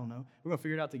that? I don't know. We're going to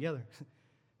figure it out together.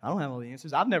 I don't have all the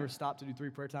answers. I've never stopped to do 3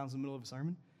 prayer times in the middle of a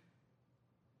sermon.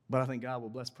 But I think God will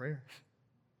bless prayer.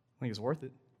 I think it's worth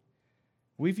it.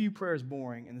 We view prayer as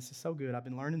boring, and this is so good. I've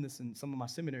been learning this in some of my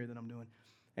seminary that I'm doing.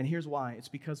 And here's why. It's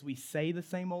because we say the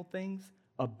same old things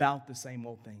about the same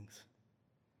old things.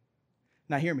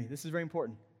 Now hear me. This is very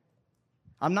important.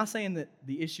 I'm not saying that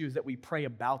the issue is that we pray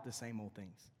about the same old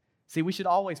things. See, we should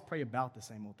always pray about the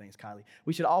same old things, Kylie.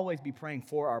 We should always be praying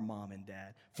for our mom and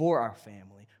dad, for our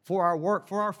family, for our work,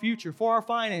 for our future, for our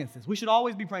finances. We should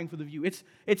always be praying for the view.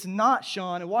 It's not,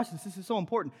 Sean, and watch this is so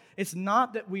important. It's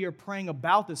not that we are praying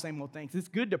about the same old things. It's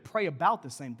good to pray about the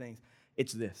same things.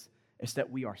 It's this. It's that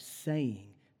we are saying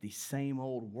the same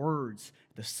old words,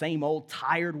 the same old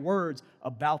tired words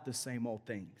about the same old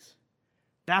things.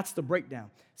 That's the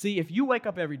breakdown. See, if you wake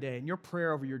up every day and your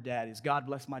prayer over your dad is, God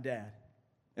bless my dad,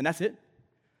 and that's it,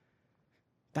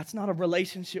 that's not a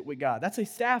relationship with God. That's a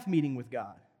staff meeting with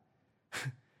God.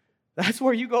 That's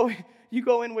where you go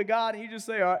in with God and you just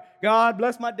say, all right, God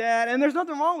bless my dad. And there's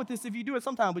nothing wrong with this if you do it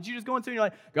sometime, but you just go into it and you're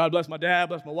like, God bless my dad,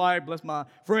 bless my wife, bless my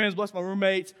friends, bless my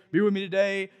roommates, be with me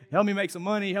today, help me make some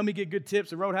money, help me get good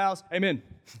tips at Roadhouse. Amen.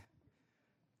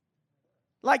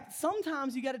 Like,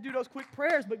 sometimes you got to do those quick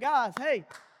prayers, but guys, hey,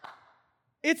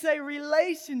 it's a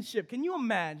relationship. Can you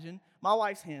imagine? My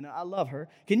wife's Hannah, I love her.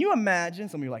 Can you imagine?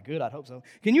 Some of you are like, good, I'd hope so.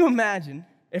 Can you imagine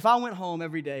if I went home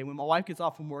every day when my wife gets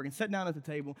off from work and sat down at the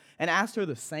table and asked her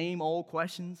the same old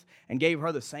questions and gave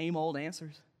her the same old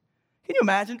answers? Can you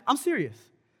imagine? I'm serious.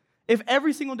 If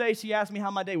every single day she asked me how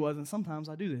my day was, and sometimes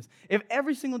I do this, if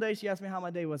every single day she asked me how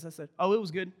my day was, I said, oh, it was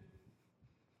good.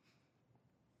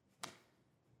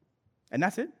 And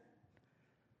that's it.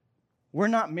 We're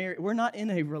not married. We're not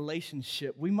in a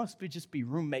relationship. We must just be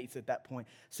roommates at that point.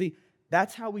 See,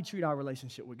 that's how we treat our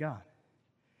relationship with God.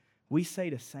 We say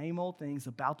the same old things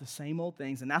about the same old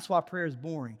things, and that's why prayer is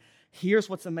boring. Here's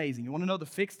what's amazing. You want to know the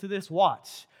fix to this?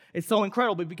 Watch. It's so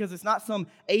incredible because it's not some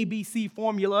ABC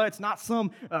formula. It's not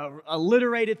some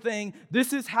alliterated thing.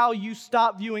 This is how you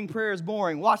stop viewing prayer as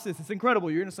boring. Watch this. It's incredible.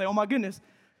 You're going to say, oh my goodness,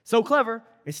 so clever.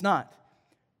 It's not.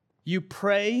 You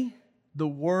pray the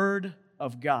word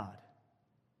of God.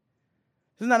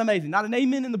 Isn't that amazing? Not an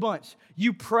amen in the bunch.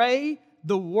 You pray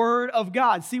the word of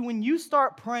God. See, when you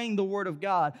start praying the word of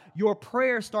God, your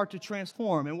prayers start to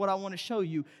transform. And what I want to show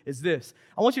you is this.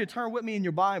 I want you to turn with me in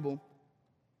your Bible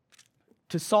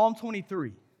to Psalm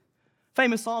 23.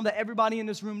 Famous psalm that everybody in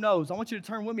this room knows. I want you to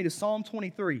turn with me to Psalm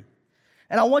 23.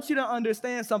 And I want you to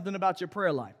understand something about your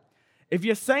prayer life. If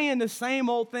you're saying the same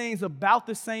old things about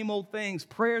the same old things,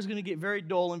 prayer is going to get very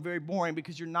dull and very boring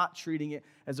because you're not treating it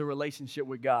as a relationship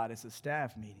with God. It's a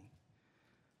staff meeting.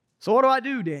 So what do I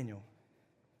do, Daniel?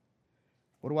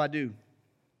 What do I do?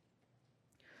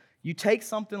 You take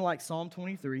something like Psalm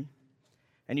 23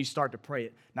 and you start to pray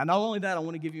it. Now, not only that, I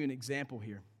want to give you an example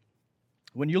here.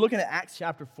 When you're looking at Acts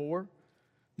chapter 4, and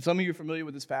some of you are familiar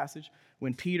with this passage,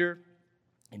 when Peter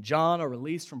and John are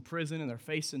released from prison and they're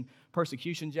facing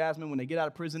persecution, Jasmine, when they get out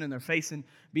of prison and they're facing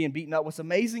being beaten up, what's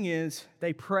amazing is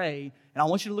they pray, and I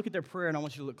want you to look at their prayer and I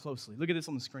want you to look closely. Look at this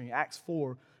on the screen, Acts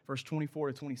 4, verse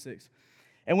 24 to 26.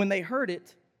 And when they heard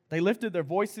it, they lifted their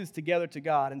voices together to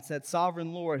God and said,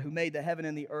 Sovereign Lord, who made the heaven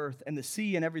and the earth and the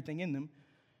sea and everything in them,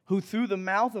 who through the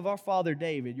mouth of our father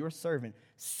David, your servant,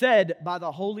 said by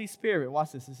the Holy Spirit,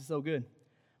 watch this is so good,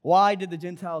 why did the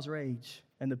Gentiles rage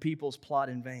and the peoples plot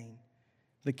in vain?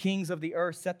 The kings of the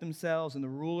earth set themselves, and the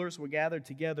rulers were gathered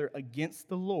together against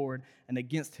the Lord and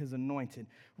against his anointed.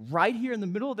 Right here in the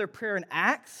middle of their prayer in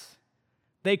Acts,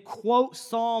 they quote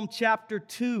Psalm chapter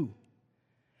 2.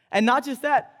 And not just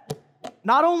that,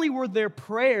 not only were their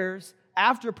prayers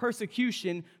after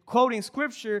persecution quoting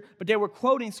Scripture, but they were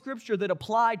quoting Scripture that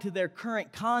applied to their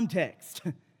current context.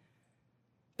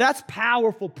 That's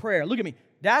powerful prayer. Look at me.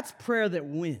 That's prayer that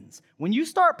wins. When you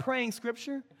start praying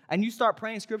Scripture and you start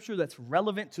praying scripture that's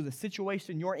relevant to the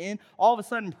situation you're in, all of a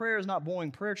sudden prayer is not boring.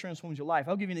 Prayer transforms your life.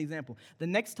 I'll give you an example. The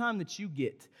next time that you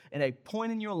get at a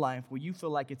point in your life where you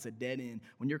feel like it's a dead end,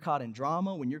 when you're caught in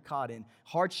drama, when you're caught in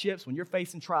hardships, when you're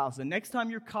facing trials, the next time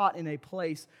you're caught in a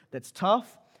place that's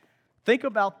tough, think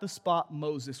about the spot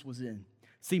Moses was in.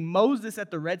 See, Moses at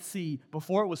the Red Sea,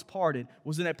 before it was parted,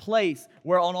 was in a place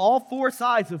where on all four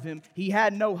sides of him, he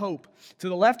had no hope. To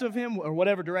the left of him, or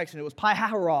whatever direction, it was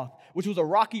Pi-Hahiroth, which was a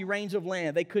rocky range of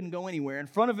land. They couldn't go anywhere. In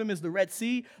front of him is the Red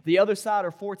Sea. The other side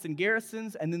are forts and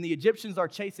garrisons, and then the Egyptians are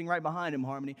chasing right behind him,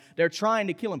 Harmony. They're trying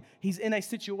to kill him. He's in a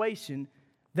situation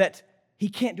that he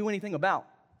can't do anything about,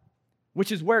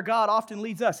 which is where God often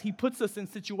leads us. He puts us in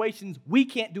situations we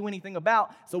can't do anything about,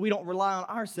 so we don't rely on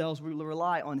ourselves, we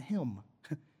rely on Him.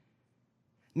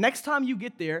 Next time you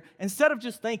get there, instead of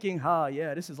just thinking,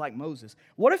 yeah, this is like Moses,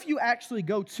 what if you actually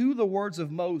go to the words of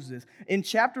Moses in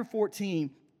chapter 14,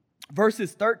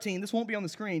 verses 13? This won't be on the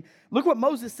screen. Look what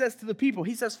Moses says to the people.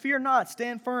 He says, "Fear not,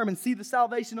 stand firm and see the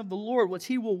salvation of the Lord, which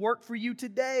He will work for you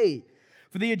today.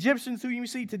 For the Egyptians who you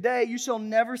see today, you shall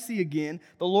never see again.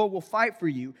 The Lord will fight for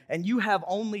you, and you have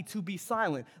only to be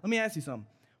silent." Let me ask you something.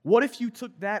 What if you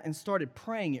took that and started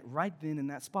praying it right then in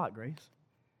that spot, Grace?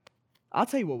 I'll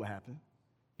tell you what would happen.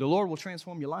 The Lord will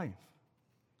transform your life.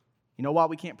 You know why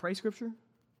we can't pray Scripture?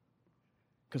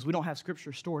 Because we don't have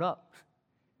Scripture stored up.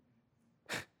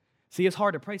 See, it's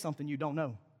hard to pray something you don't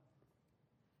know.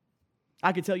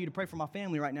 I could tell you to pray for my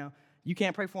family right now. You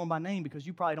can't pray for them by name because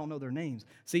you probably don't know their names.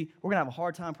 See, we're going to have a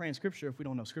hard time praying Scripture if we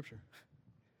don't know Scripture.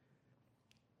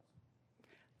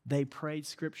 They prayed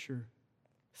Scripture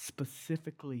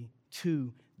specifically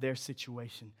to their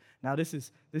situation. Now, this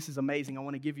is amazing. I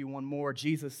want to give you one more.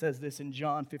 Jesus says this in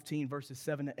John 15, verses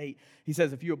 7 to 8. He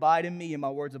says, "If you abide in me and my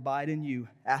words abide in you,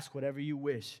 ask whatever you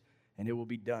wish, and it will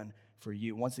be done for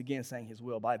you." Once again, saying His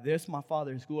will. "By this my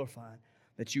Father is glorified,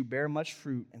 that you bear much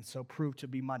fruit and so prove to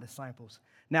be my disciples."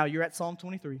 Now, you're at Psalm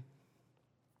 23.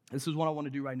 This is what I want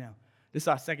to do right now. This is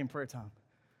our second prayer time.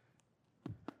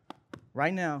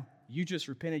 Right now, you just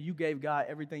repented. You gave God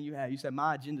everything you had. You said,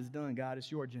 "My agenda's done, God.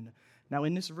 It's your agenda." Now,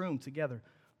 in this room together,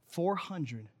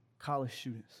 400 college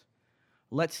students.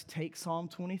 Let's take Psalm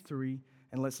 23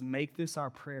 and let's make this our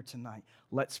prayer tonight.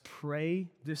 Let's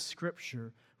pray this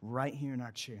scripture right here in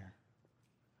our chair.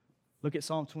 Look at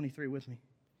Psalm 23 with me.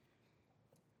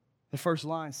 The first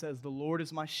line says, "The Lord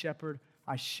is my shepherd,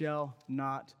 I shall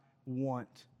not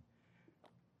want."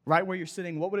 Right where you're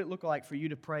sitting, what would it look like for you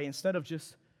to pray instead of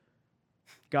just,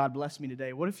 "God bless me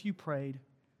today"? What if you prayed,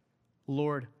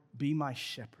 "Lord, be my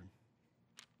shepherd.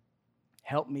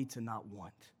 Help me to not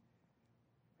want"?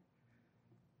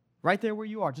 Right there where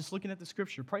you are, just looking at the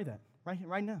scripture, pray that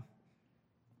right now.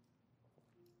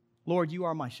 "Lord, you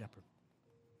are my shepherd.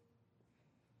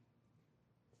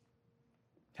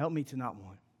 Help me to not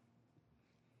want."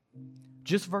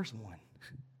 Just verse 1.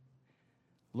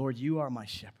 "Lord, you are my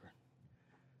shepherd."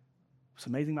 What's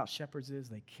amazing about shepherds is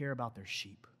they care about their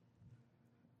sheep.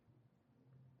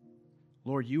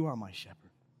 "Lord, you are my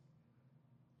shepherd.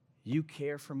 You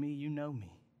care for me. You know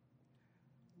me.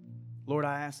 Lord,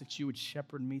 I ask that you would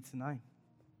shepherd me tonight."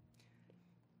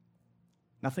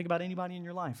 Now think about anybody in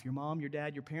your life, your mom, your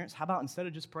dad, your parents. How about instead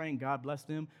of just praying, "God bless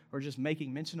them," or just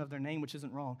making mention of their name, which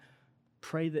isn't wrong,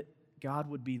 pray that God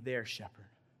would be their shepherd.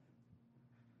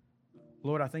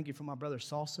 "Lord, I thank you for my brother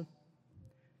Salsa.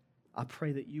 I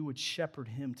pray that you would shepherd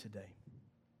him today.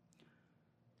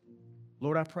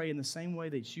 Lord, I pray in the same way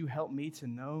that you help me to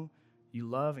know you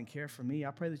love and care for me,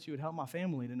 I pray that you would help my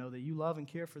family to know that you love and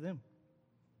care for them.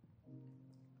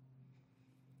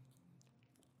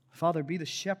 Father, be the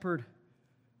shepherd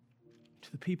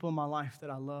to the people in my life that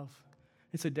I love.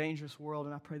 It's a dangerous world,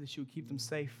 and I pray that you would keep them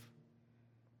safe.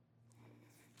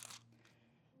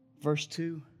 Verse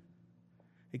 2,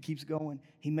 it keeps going.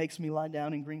 "He makes me lie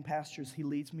down in green pastures. He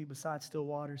leads me beside still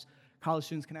waters." College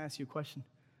students, can I ask you a question?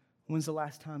 When's the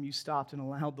last time you stopped and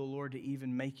allowed the Lord to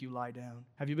even make you lie down?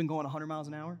 Have you been going 100 miles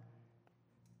an hour?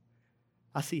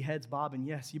 I see heads bobbing.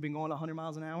 Yes, you've been going 100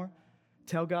 miles an hour?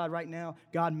 Tell God right now,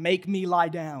 "God, make me lie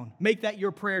down." Make that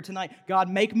your prayer tonight. "God,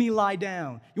 make me lie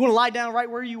down." You want to lie down right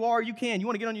where you are? You can. You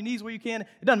want to get on your knees where you can?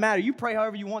 It doesn't matter. You pray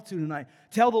however you want to tonight.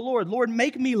 Tell the Lord, "Lord,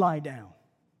 make me lie down."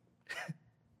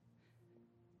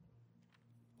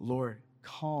 Lord,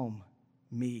 calm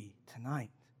me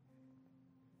tonight.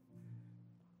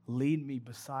 Lead me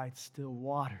beside still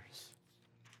waters.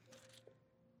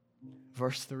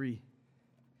 Verse 3,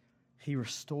 "He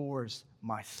restores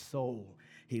my soul.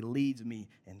 He leads me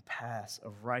in paths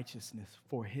of righteousness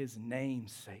for his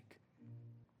name's sake."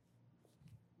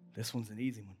 This one's an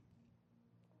easy one.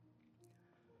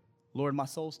 "Lord, my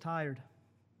soul's tired.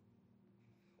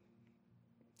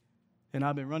 And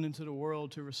I've been running to the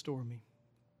world to restore me.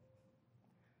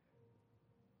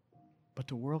 But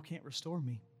the world can't restore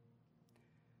me.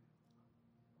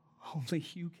 Only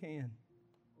you can.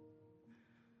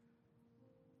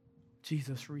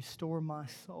 Jesus, restore my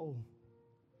soul.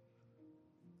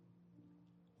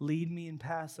 Lead me in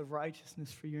paths of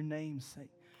righteousness for your name's sake.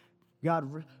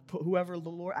 God,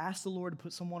 ask the Lord to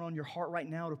put someone on your heart right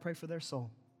now to pray for their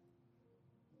soul.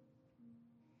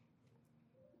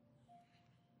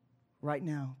 Right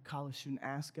now, college student,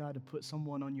 ask God to put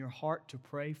someone on your heart to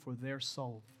pray for their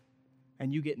soul,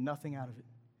 and you get nothing out of it.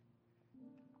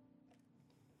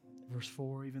 Verse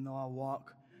 4, even though I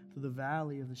walk through the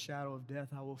valley of the shadow of death,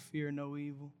 I will fear no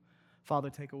evil. Father,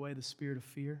 take away the spirit of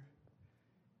fear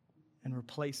and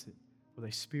replace it with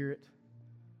a spirit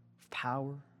of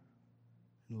power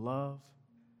and love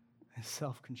and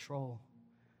self-control.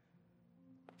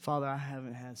 Father, I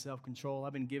haven't had self-control.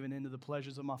 I've been given into the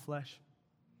pleasures of my flesh.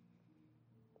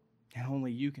 And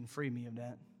only you can free me of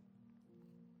that.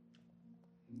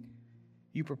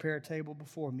 You prepare a table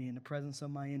before me in the presence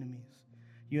of my enemies.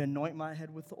 You anoint my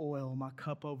head with oil, my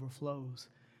cup overflows.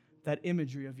 That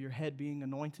imagery of your head being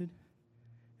anointed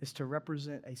is to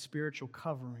represent a spiritual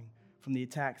covering from the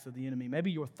attacks of the enemy. Maybe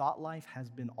your thought life has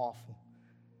been awful.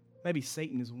 Maybe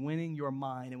Satan is winning your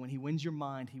mind, and when he wins your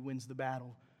mind, he wins the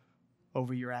battle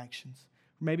over your actions.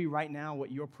 Maybe right now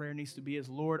what your prayer needs to be is,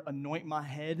 Lord, anoint my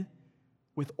head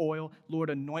with oil. Lord,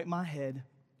 anoint my head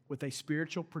with a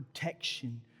spiritual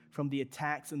protection from the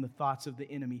attacks and the thoughts of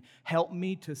the enemy. Help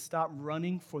me to stop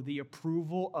running for the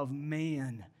approval of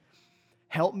man.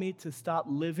 Help me to stop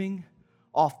living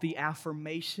off the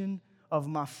affirmation of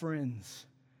my friends.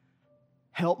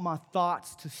 Help my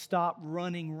thoughts to stop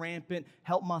running rampant.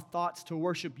 Help my thoughts to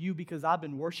worship you, because I've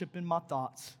been worshiping my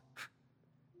thoughts.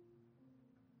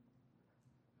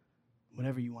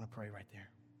 Whatever you want to pray right there.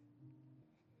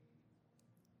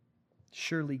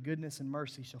 Surely goodness and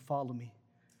mercy shall follow me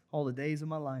all the days of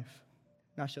my life,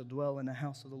 and I shall dwell in the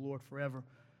house of the Lord forever.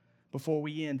 Before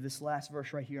we end this last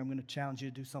verse right here, I'm going to challenge you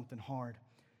to do something hard.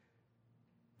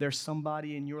 There's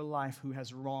somebody in your life who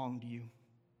has wronged you.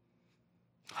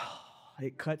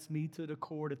 It cuts me to the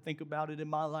core to think about it in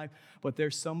my life, but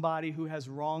there's somebody who has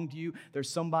wronged you. There's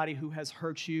somebody who has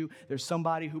hurt you. There's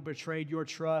somebody who betrayed your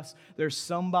trust. There's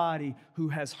somebody who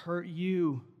has hurt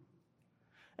you.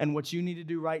 And what you need to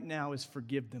do right now is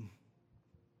forgive them.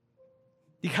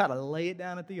 You got to lay it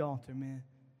down at the altar, man.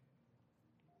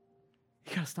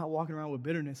 You got to stop walking around with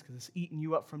bitterness because it's eating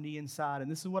you up from the inside.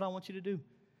 And this is what I want you to do.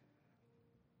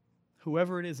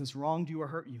 Whoever it is that's wronged you or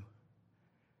hurt you,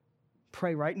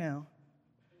 pray right now.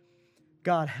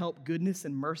 God, help goodness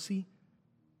and mercy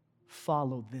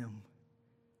follow them.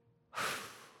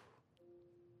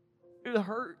 It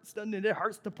hurts, doesn't it? It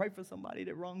hurts to pray for somebody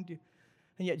that wronged you.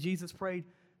 And yet Jesus prayed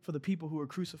for the people who were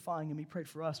crucifying him. He prayed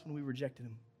for us when we rejected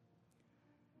him.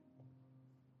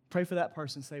 Pray for that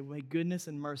person. Say, may goodness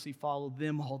and mercy follow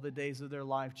them all the days of their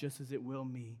life, just as it will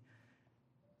me.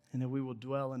 And that we will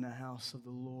dwell in the house of the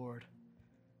Lord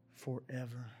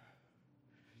forever.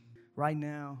 Right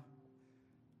now,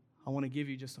 I want to give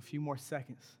you just a few more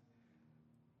seconds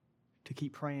to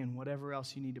keep praying whatever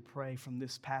else you need to pray from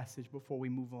this passage before we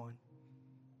move on.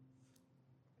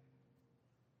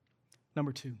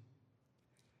 Number 2,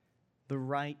 the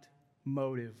right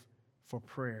motive for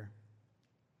prayer.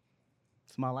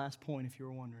 It's my last point, if you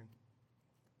were wondering.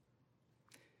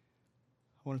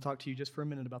 I want to talk to you just for a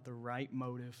minute about the right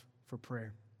motive for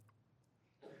prayer.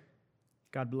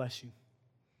 God bless you.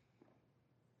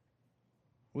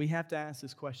 We have to ask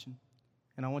this question,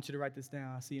 and I want you to write this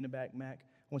down. I see you in the back, Mac.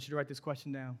 I want you to write this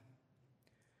question down.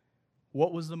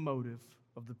 What was the motive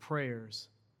of the prayers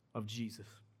of Jesus?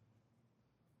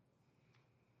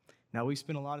 Now, we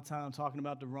spent a lot of time talking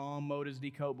about the wrong motives,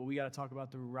 Decode, but we got to talk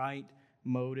about the right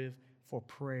motive for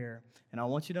prayer. And I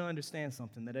want you to understand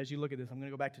something, that as you look at this, I'm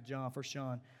going to go back to John, 1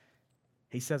 John.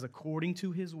 He says, according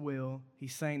to his will,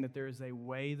 he's saying that there is a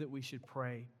way that we should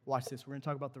pray. Watch this. We're going to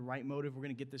talk about the right motive. We're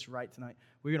going to get this right tonight.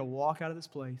 We're going to walk out of this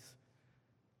place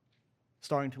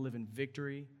starting to live in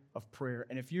victory of prayer.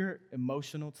 And if you're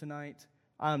emotional tonight,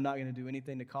 I'm not going to do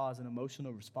anything to cause an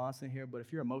emotional response in here, but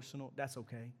if you're emotional, that's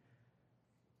okay.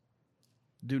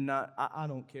 Do not, I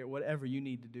don't care, whatever you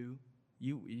need to do.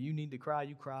 You need to cry,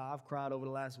 you cry. I've cried over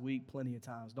the last week plenty of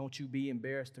times. Don't you be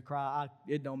embarrassed to cry.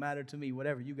 It don't matter to me.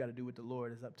 Whatever you got to do with the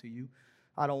Lord is up to you.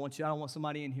 I don't want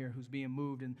somebody in here who's being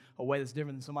moved in a way that's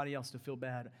different than somebody else to feel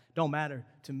bad. Don't matter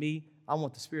to me. I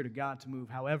want the Spirit of God to move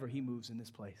however he moves in this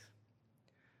place.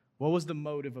 What was the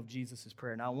motive of Jesus'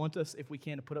 prayer? Now, I want us, if we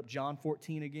can, to put up John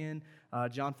 14 again.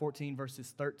 John 14,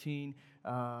 verses 13.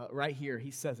 Right here,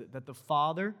 he says it, that the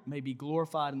Father may be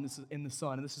glorified in the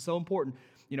Son. And this is so important.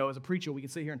 You know, as a preacher, we can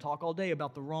sit here and talk all day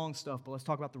about the wrong stuff, but let's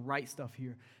talk about the right stuff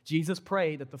here. Jesus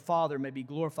prayed that the Father may be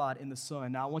glorified in the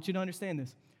Son. Now, I want you to understand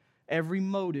this. Every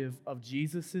motive of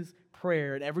Jesus'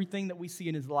 prayer and everything that we see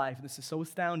in his life, and this is so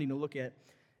astounding to look at,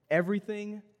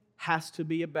 everything has to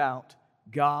be about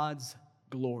God's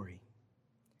glory.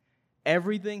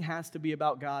 Everything has to be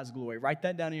about God's glory. Write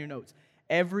that down in your notes.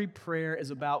 Every prayer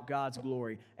is about God's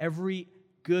glory. Every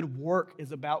good work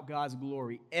is about God's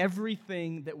glory.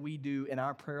 Everything that we do in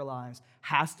our prayer lives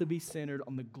has to be centered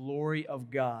on the glory of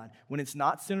God. When it's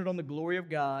not centered on the glory of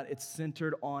God, it's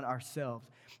centered on ourselves.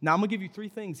 Now, I'm going to give you 3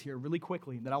 things here really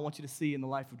quickly that I want you to see in the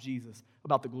life of Jesus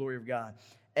about the glory of God.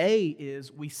 A is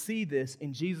we see this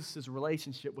in Jesus'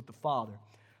 relationship with the Father.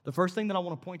 The first thing that I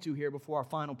want to point to here before our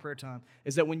final prayer time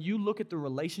is that when you look at the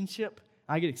relationship,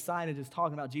 I get excited just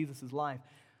talking about Jesus' life.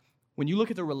 When you look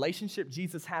at the relationship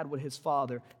Jesus had with his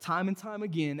Father, time and time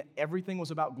again, everything was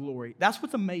about glory. That's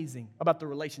what's amazing about the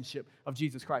relationship of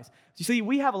Jesus Christ. You see,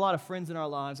 we have a lot of friends in our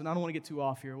lives, and I don't want to get too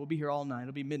off here. We'll be here all night.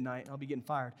 It'll be midnight, and I'll be getting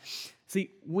fired.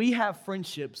 See, we have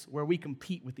friendships where we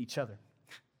compete with each other.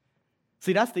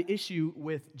 See, that's the issue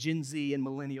with Gen Z and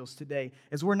millennials today,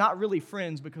 is we're not really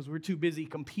friends because we're too busy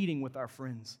competing with our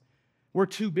friends. We're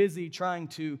too busy trying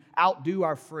to outdo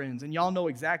our friends, and y'all know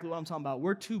exactly what I'm talking about.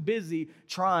 We're too busy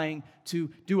trying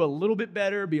to do a little bit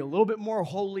better, be a little bit more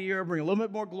holier, bring a little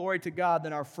bit more glory to God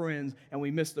than our friends, and we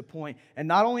miss the point. And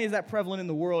not only is that prevalent in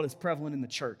the world, it's prevalent in the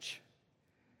church.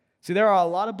 See, there are a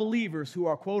lot of believers who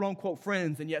are quote-unquote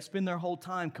friends and yet spend their whole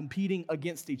time competing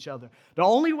against each other. The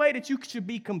only way that you should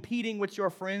be competing with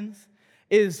your friends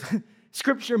is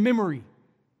scripture memory.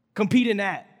 Compete in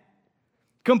that.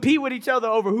 Compete with each other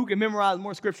over who can memorize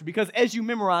more scripture, because as you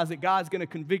memorize it, God's going to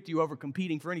convict you over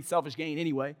competing for any selfish gain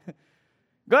anyway.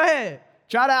 Go ahead.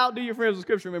 Try to outdo your friends with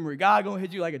scripture memory. God going to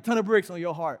hit you like a ton of bricks on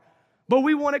your heart. But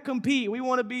we want to compete. We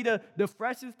want to be the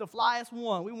freshest, the flyest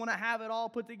one. We want to have it all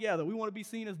put together. We want to be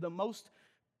seen as the most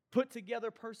put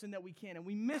together person that we can, and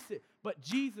we miss it. But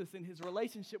Jesus, in his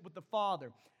relationship with the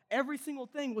Father, every single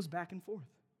thing was back and forth.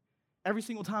 Every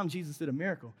single time Jesus did a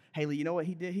miracle. Haley, you know what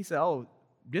he did? He said, oh,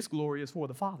 this glory is for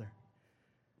the Father.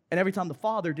 And every time the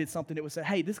Father did something, it would say,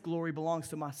 hey, this glory belongs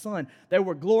to my Son. They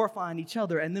were glorifying each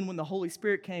other. And then when the Holy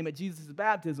Spirit came at Jesus'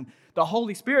 baptism, the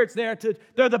Holy Spirit's there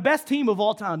they're the best team of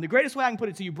all time. The greatest way I can put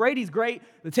it to you, Brady's great,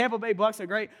 the Tampa Bay Bucks are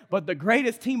great, but the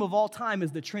greatest team of all time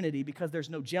is the Trinity, because there's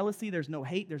no jealousy, there's no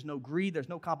hate, there's no greed, there's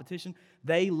no competition.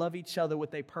 They love each other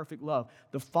with a perfect love.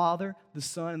 The Father, the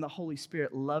Son, and the Holy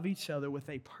Spirit love each other with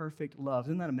a perfect love.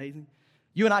 Isn't that amazing?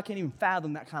 You and I can't even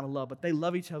fathom that kind of love, but they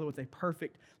love each other with a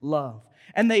perfect love.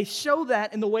 And they show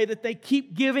that in the way that they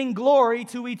keep giving glory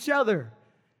to each other.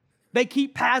 They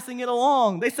keep passing it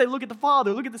along. They say, look at the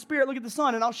Father, look at the Spirit, look at the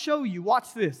Son, and I'll show you.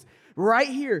 Watch this. Right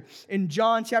here in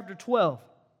John chapter 12,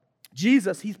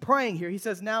 Jesus, he's praying here. He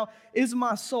says, now is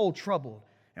my soul troubled,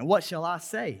 and what shall I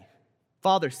say?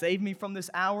 Father, save me from this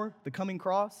hour, the coming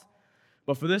cross.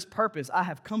 But for this purpose I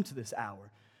have come to this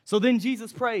hour. So then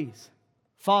Jesus prays,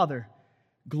 Father,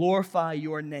 glorify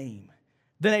your name.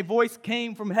 Then a voice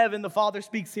came from heaven. The Father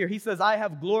speaks here. He says, I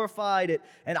have glorified it,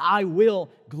 and I will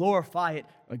glorify it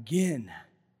again.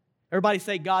 Everybody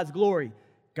say God's glory.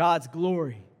 God's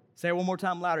glory. Say it one more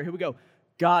time louder. Here we go.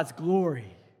 God's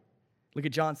glory. Look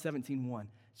at John 17:1.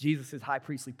 Jesus' high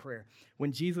priestly prayer.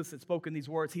 When Jesus had spoken these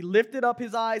words, he lifted up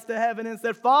his eyes to heaven and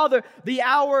said, Father, the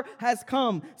hour has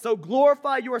come. So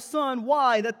glorify your Son.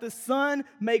 Why? That the Son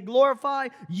may glorify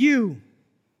you.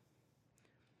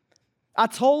 I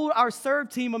told our serve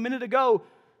team a minute ago,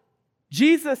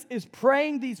 Jesus is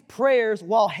praying these prayers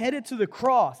while headed to the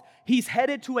cross. He's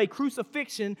headed to a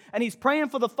crucifixion, and he's praying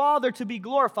for the Father to be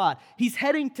glorified. He's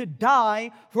heading to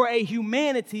die for a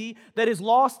humanity that is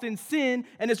lost in sin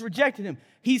and has rejected him.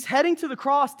 He's heading to the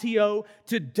cross, T.O.,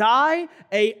 to die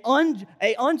a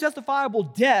unjustifiable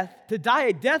death, to die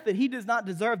a death that he does not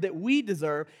deserve, that we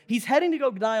deserve. He's heading to go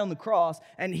die on the cross,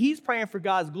 and he's praying for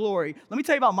God's glory. Let me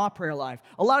tell you about my prayer life.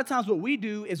 A lot of times what we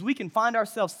do is we can find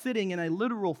ourselves sitting in a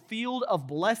literal field of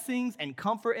blessings and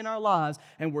comfort in our lives,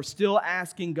 and we're still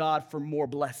asking God for more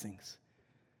blessings.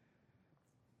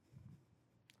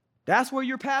 That's where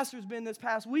your pastor's been this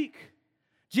past week.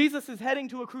 Jesus is heading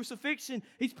to a crucifixion.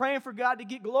 He's praying for God to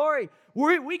get glory.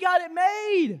 We got it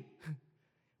made.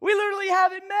 We literally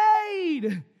have it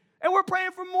made. And we're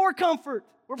praying for more comfort.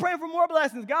 We're praying for more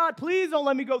blessings. God, please don't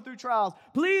let me go through trials.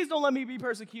 Please don't let me be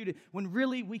persecuted. When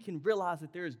really we can realize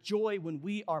that there is joy when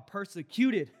we are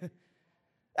persecuted.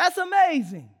 That's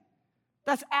amazing.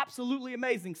 That's absolutely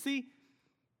amazing. See,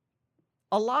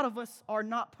 a lot of us are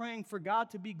not praying for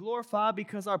God to be glorified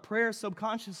because our prayers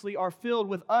subconsciously are filled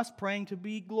with us praying to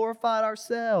be glorified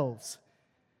ourselves.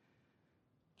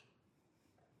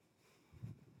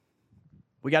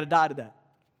 We got to die to that.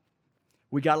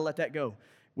 We got to let that go.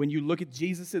 When you look at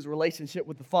Jesus' relationship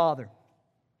with the Father,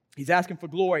 he's asking for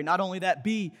glory. Not only that,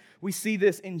 we see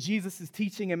this in Jesus'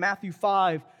 teaching in Matthew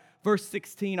 5, verse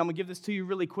 16. I'm going to give this to you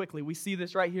really quickly. We see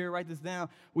this right here. Write this down.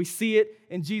 We see it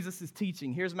in Jesus'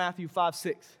 teaching. Here's Matthew 5,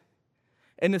 6.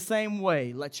 In the same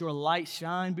way, let your light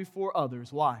shine before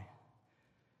others. Why?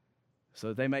 So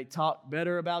that they may talk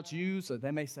better about you, so that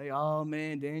they may say, oh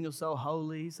man, Daniel's so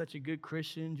holy, he's such a good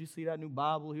Christian. Did you see that new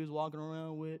Bible he was walking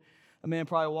around with? A man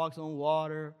probably walks on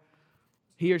water.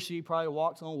 He or she probably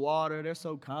walks on water. They're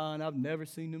so kind. I've never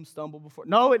seen them stumble before.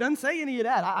 No, it doesn't say any of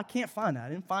that. I can't find that. I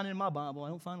didn't find it in my Bible. I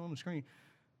don't find it on the screen.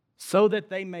 So that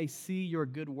they may see your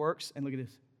good works, and look at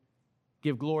this,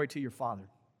 give glory to your Father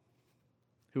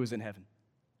who is in heaven.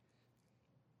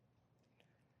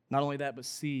 Not only that, but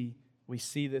we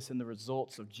see this in the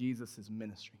results of Jesus'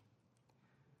 ministry.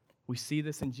 We see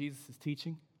this in Jesus'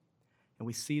 teaching, and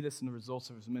we see this in the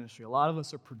results of his ministry. A lot of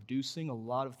us are producing a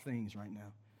lot of things right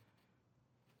now.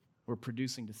 We're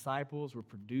producing disciples, we're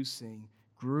producing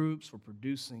groups, we're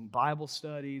producing Bible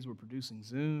studies, we're producing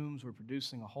Zooms, we're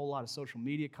producing a whole lot of social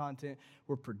media content,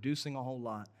 we're producing a whole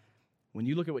lot. When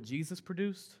you look at what Jesus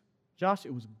produced, Josh,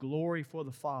 it was glory for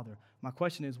the Father. My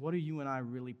question is, what are you and I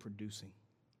really producing?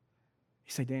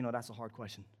 You say, Daniel, that's a hard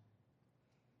question.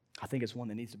 I think it's one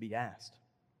that needs to be asked.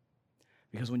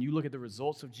 Because when you look at the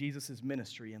results of Jesus'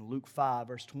 ministry in Luke 5,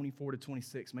 verse 24 to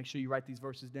 26, make sure you write these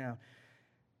verses down.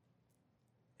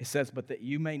 It says, but that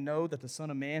you may know that the Son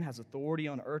of Man has authority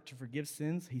on earth to forgive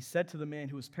sins, he said to the man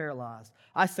who was paralyzed,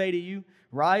 I say to you,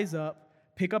 rise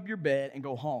up, pick up your bed, and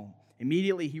go home.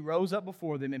 Immediately he rose up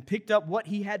before them and picked up what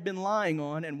he had been lying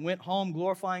on and went home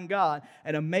glorifying God.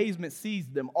 And amazement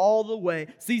seized them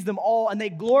all, and they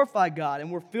glorified God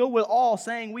and were filled with awe,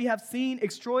 saying, we have seen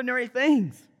extraordinary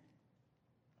things.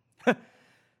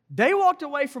 They walked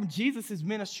away from Jesus'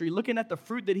 ministry looking at the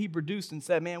fruit that he produced and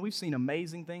said, man, we've seen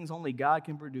amazing things only God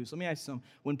can produce. Let me ask you something.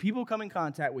 When people come in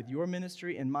contact with your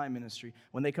ministry and my ministry,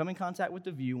 when they come in contact with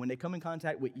The View, when they come in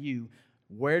contact with you,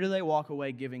 where do they walk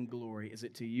away giving glory? Is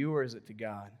it to you or is it to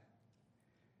God?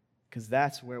 Because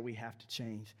that's where we have to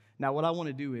change. Now, what I want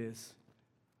to do is,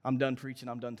 I'm done preaching,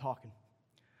 I'm done talking.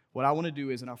 What I want to do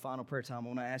is, in our final prayer time, I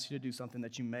want to ask you to do something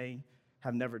that you may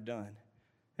have never done.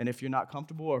 And if you're not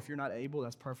comfortable or if you're not able,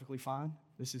 that's perfectly fine.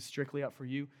 This is strictly up for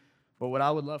you. But what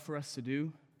I would love for us to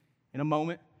do in a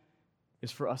moment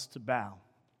is for us to bow.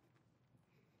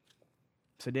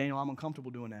 Say, Daniel, I'm uncomfortable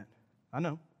doing that. I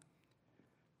know.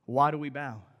 Why do we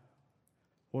bow?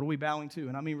 What are we bowing to?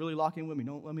 And I mean, really lock in with me.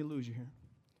 Don't let me lose you here.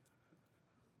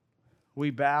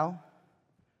 We bow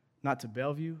not to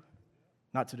Bellevue,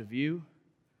 not to The View,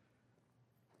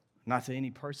 not to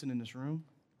any person in this room.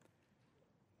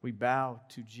 We bow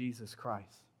to Jesus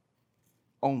Christ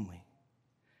only.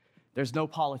 There's no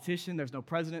politician, there's no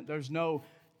president, there's no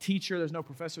teacher, there's no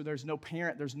professor, there's no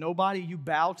parent, there's nobody you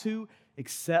bow to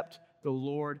except the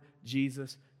Lord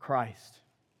Jesus Christ.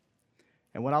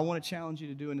 And what I want to challenge you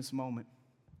to do in this moment,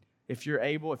 if you're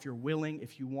able, if you're willing,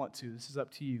 if you want to, this is up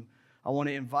to you. I want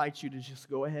to invite you to just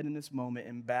go ahead in this moment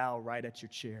and bow right at your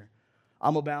chair.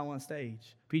 I'm going to bow on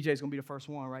stage. PJ's going to be the first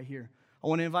one right here. I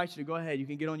want to invite you to go ahead. You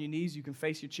can get on your knees. You can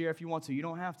face your chair if you want to. You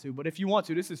don't have to. But if you want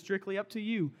to, this is strictly up to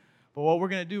you. But what we're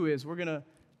going to do is we're going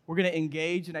to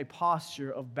engage in a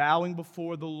posture of bowing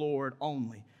before the Lord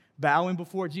only. Bowing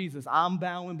before Jesus. I'm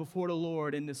bowing before the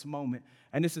Lord in this moment.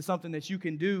 And this is something that you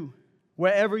can do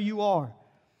wherever you are.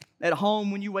 At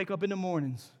home when you wake up in the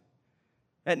mornings.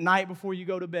 At night before you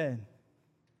go to bed.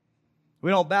 We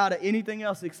don't bow to anything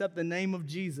else except the name of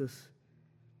Jesus.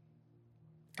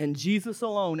 And Jesus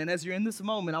alone. And as you're in this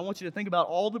moment, I want you to think about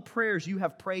all the prayers you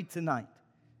have prayed tonight.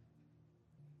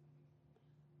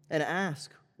 And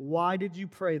ask, why did you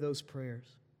pray those prayers?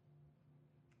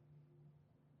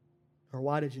 Or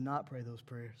why did you not pray those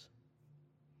prayers?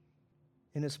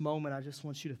 In this moment, I just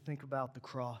want you to think about the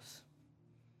cross.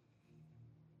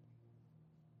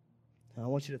 And I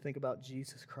want you to think about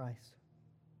Jesus Christ.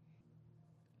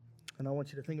 And I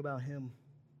want you to think about him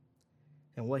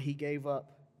and what he gave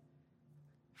up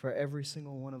for every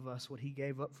single one of us, what he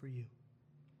gave up for you.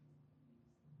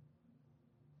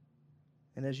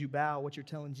 And as you bow, what you're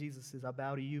telling Jesus is, I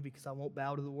bow to you because I won't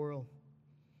bow to the world.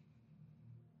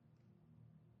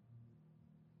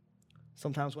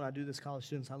 Sometimes when I do this, college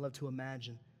students, I love to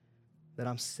imagine that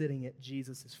I'm sitting at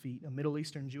Jesus' feet, a Middle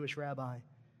Eastern Jewish rabbi,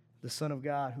 the Son of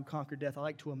God who conquered death. I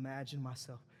like to imagine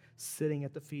myself sitting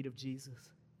at the feet of Jesus.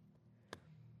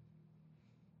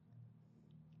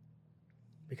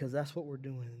 Because that's what we're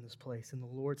doing in this place, in the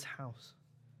Lord's house.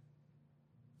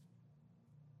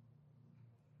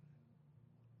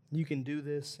 You can do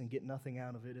this and get nothing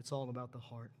out of it. It's all about the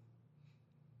heart.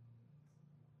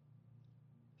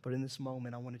 But in this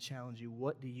moment, I want to challenge you.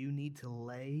 What do you need to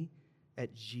lay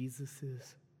at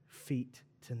Jesus' feet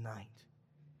tonight?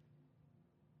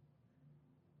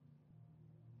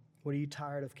 What are you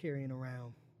tired of carrying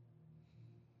around?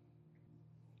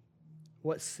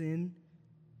 What sin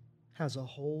has a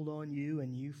hold on you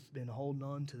and you've been holding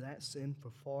on to that sin for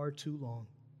far too long?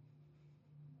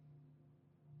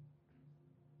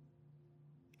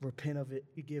 Repent of it.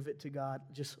 You give it to God.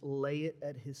 Just lay it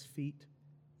at His feet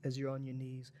as you're on your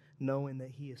knees, knowing that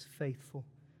He is faithful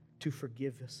to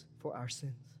forgive us for our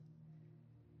sins.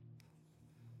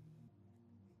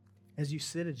 As you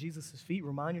sit at Jesus' feet,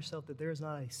 remind yourself that there is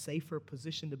not a safer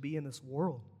position to be in this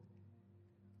world.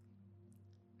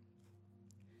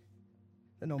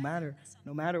 That no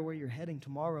matter where you're heading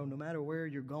tomorrow, no matter where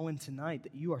you're going tonight,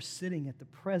 that you are sitting at the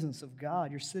presence of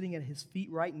God. You're sitting at His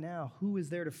feet right now. Who is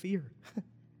there to fear?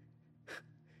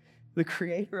 The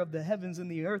Creator of the heavens and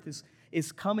the earth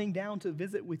is coming down to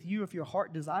visit with you if your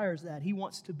heart desires that. He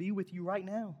wants to be with you right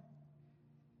now.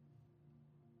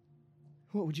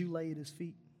 What would you lay at His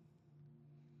feet?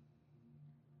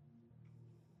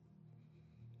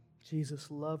 Jesus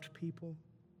loved people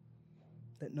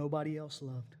that nobody else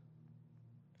loved.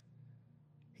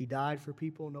 He died for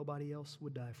people nobody else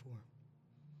would die for.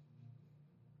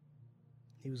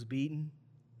 He was beaten.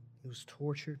 He was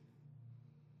tortured.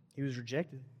 He was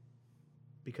rejected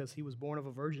because He was born of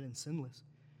a virgin and sinless.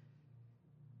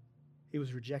 He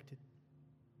was rejected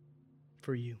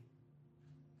for you.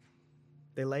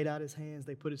 They laid out His hands.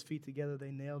 They put His feet together.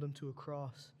 They nailed Him to a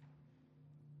cross.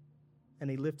 And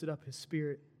He lifted up His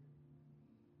spirit.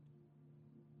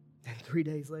 And 3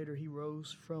 days later, He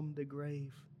rose from the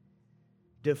grave,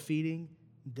 defeating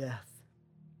death.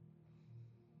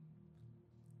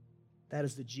 That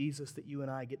is the Jesus that you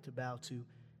and I get to bow to.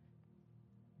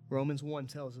 Romans 1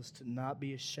 tells us to not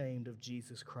be ashamed of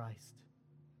Jesus Christ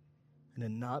and to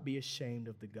not be ashamed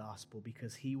of the gospel,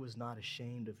 because He was not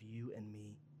ashamed of you and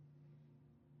me.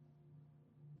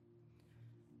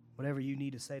 Whatever you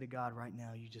need to say to God right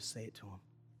now, you just say it to Him.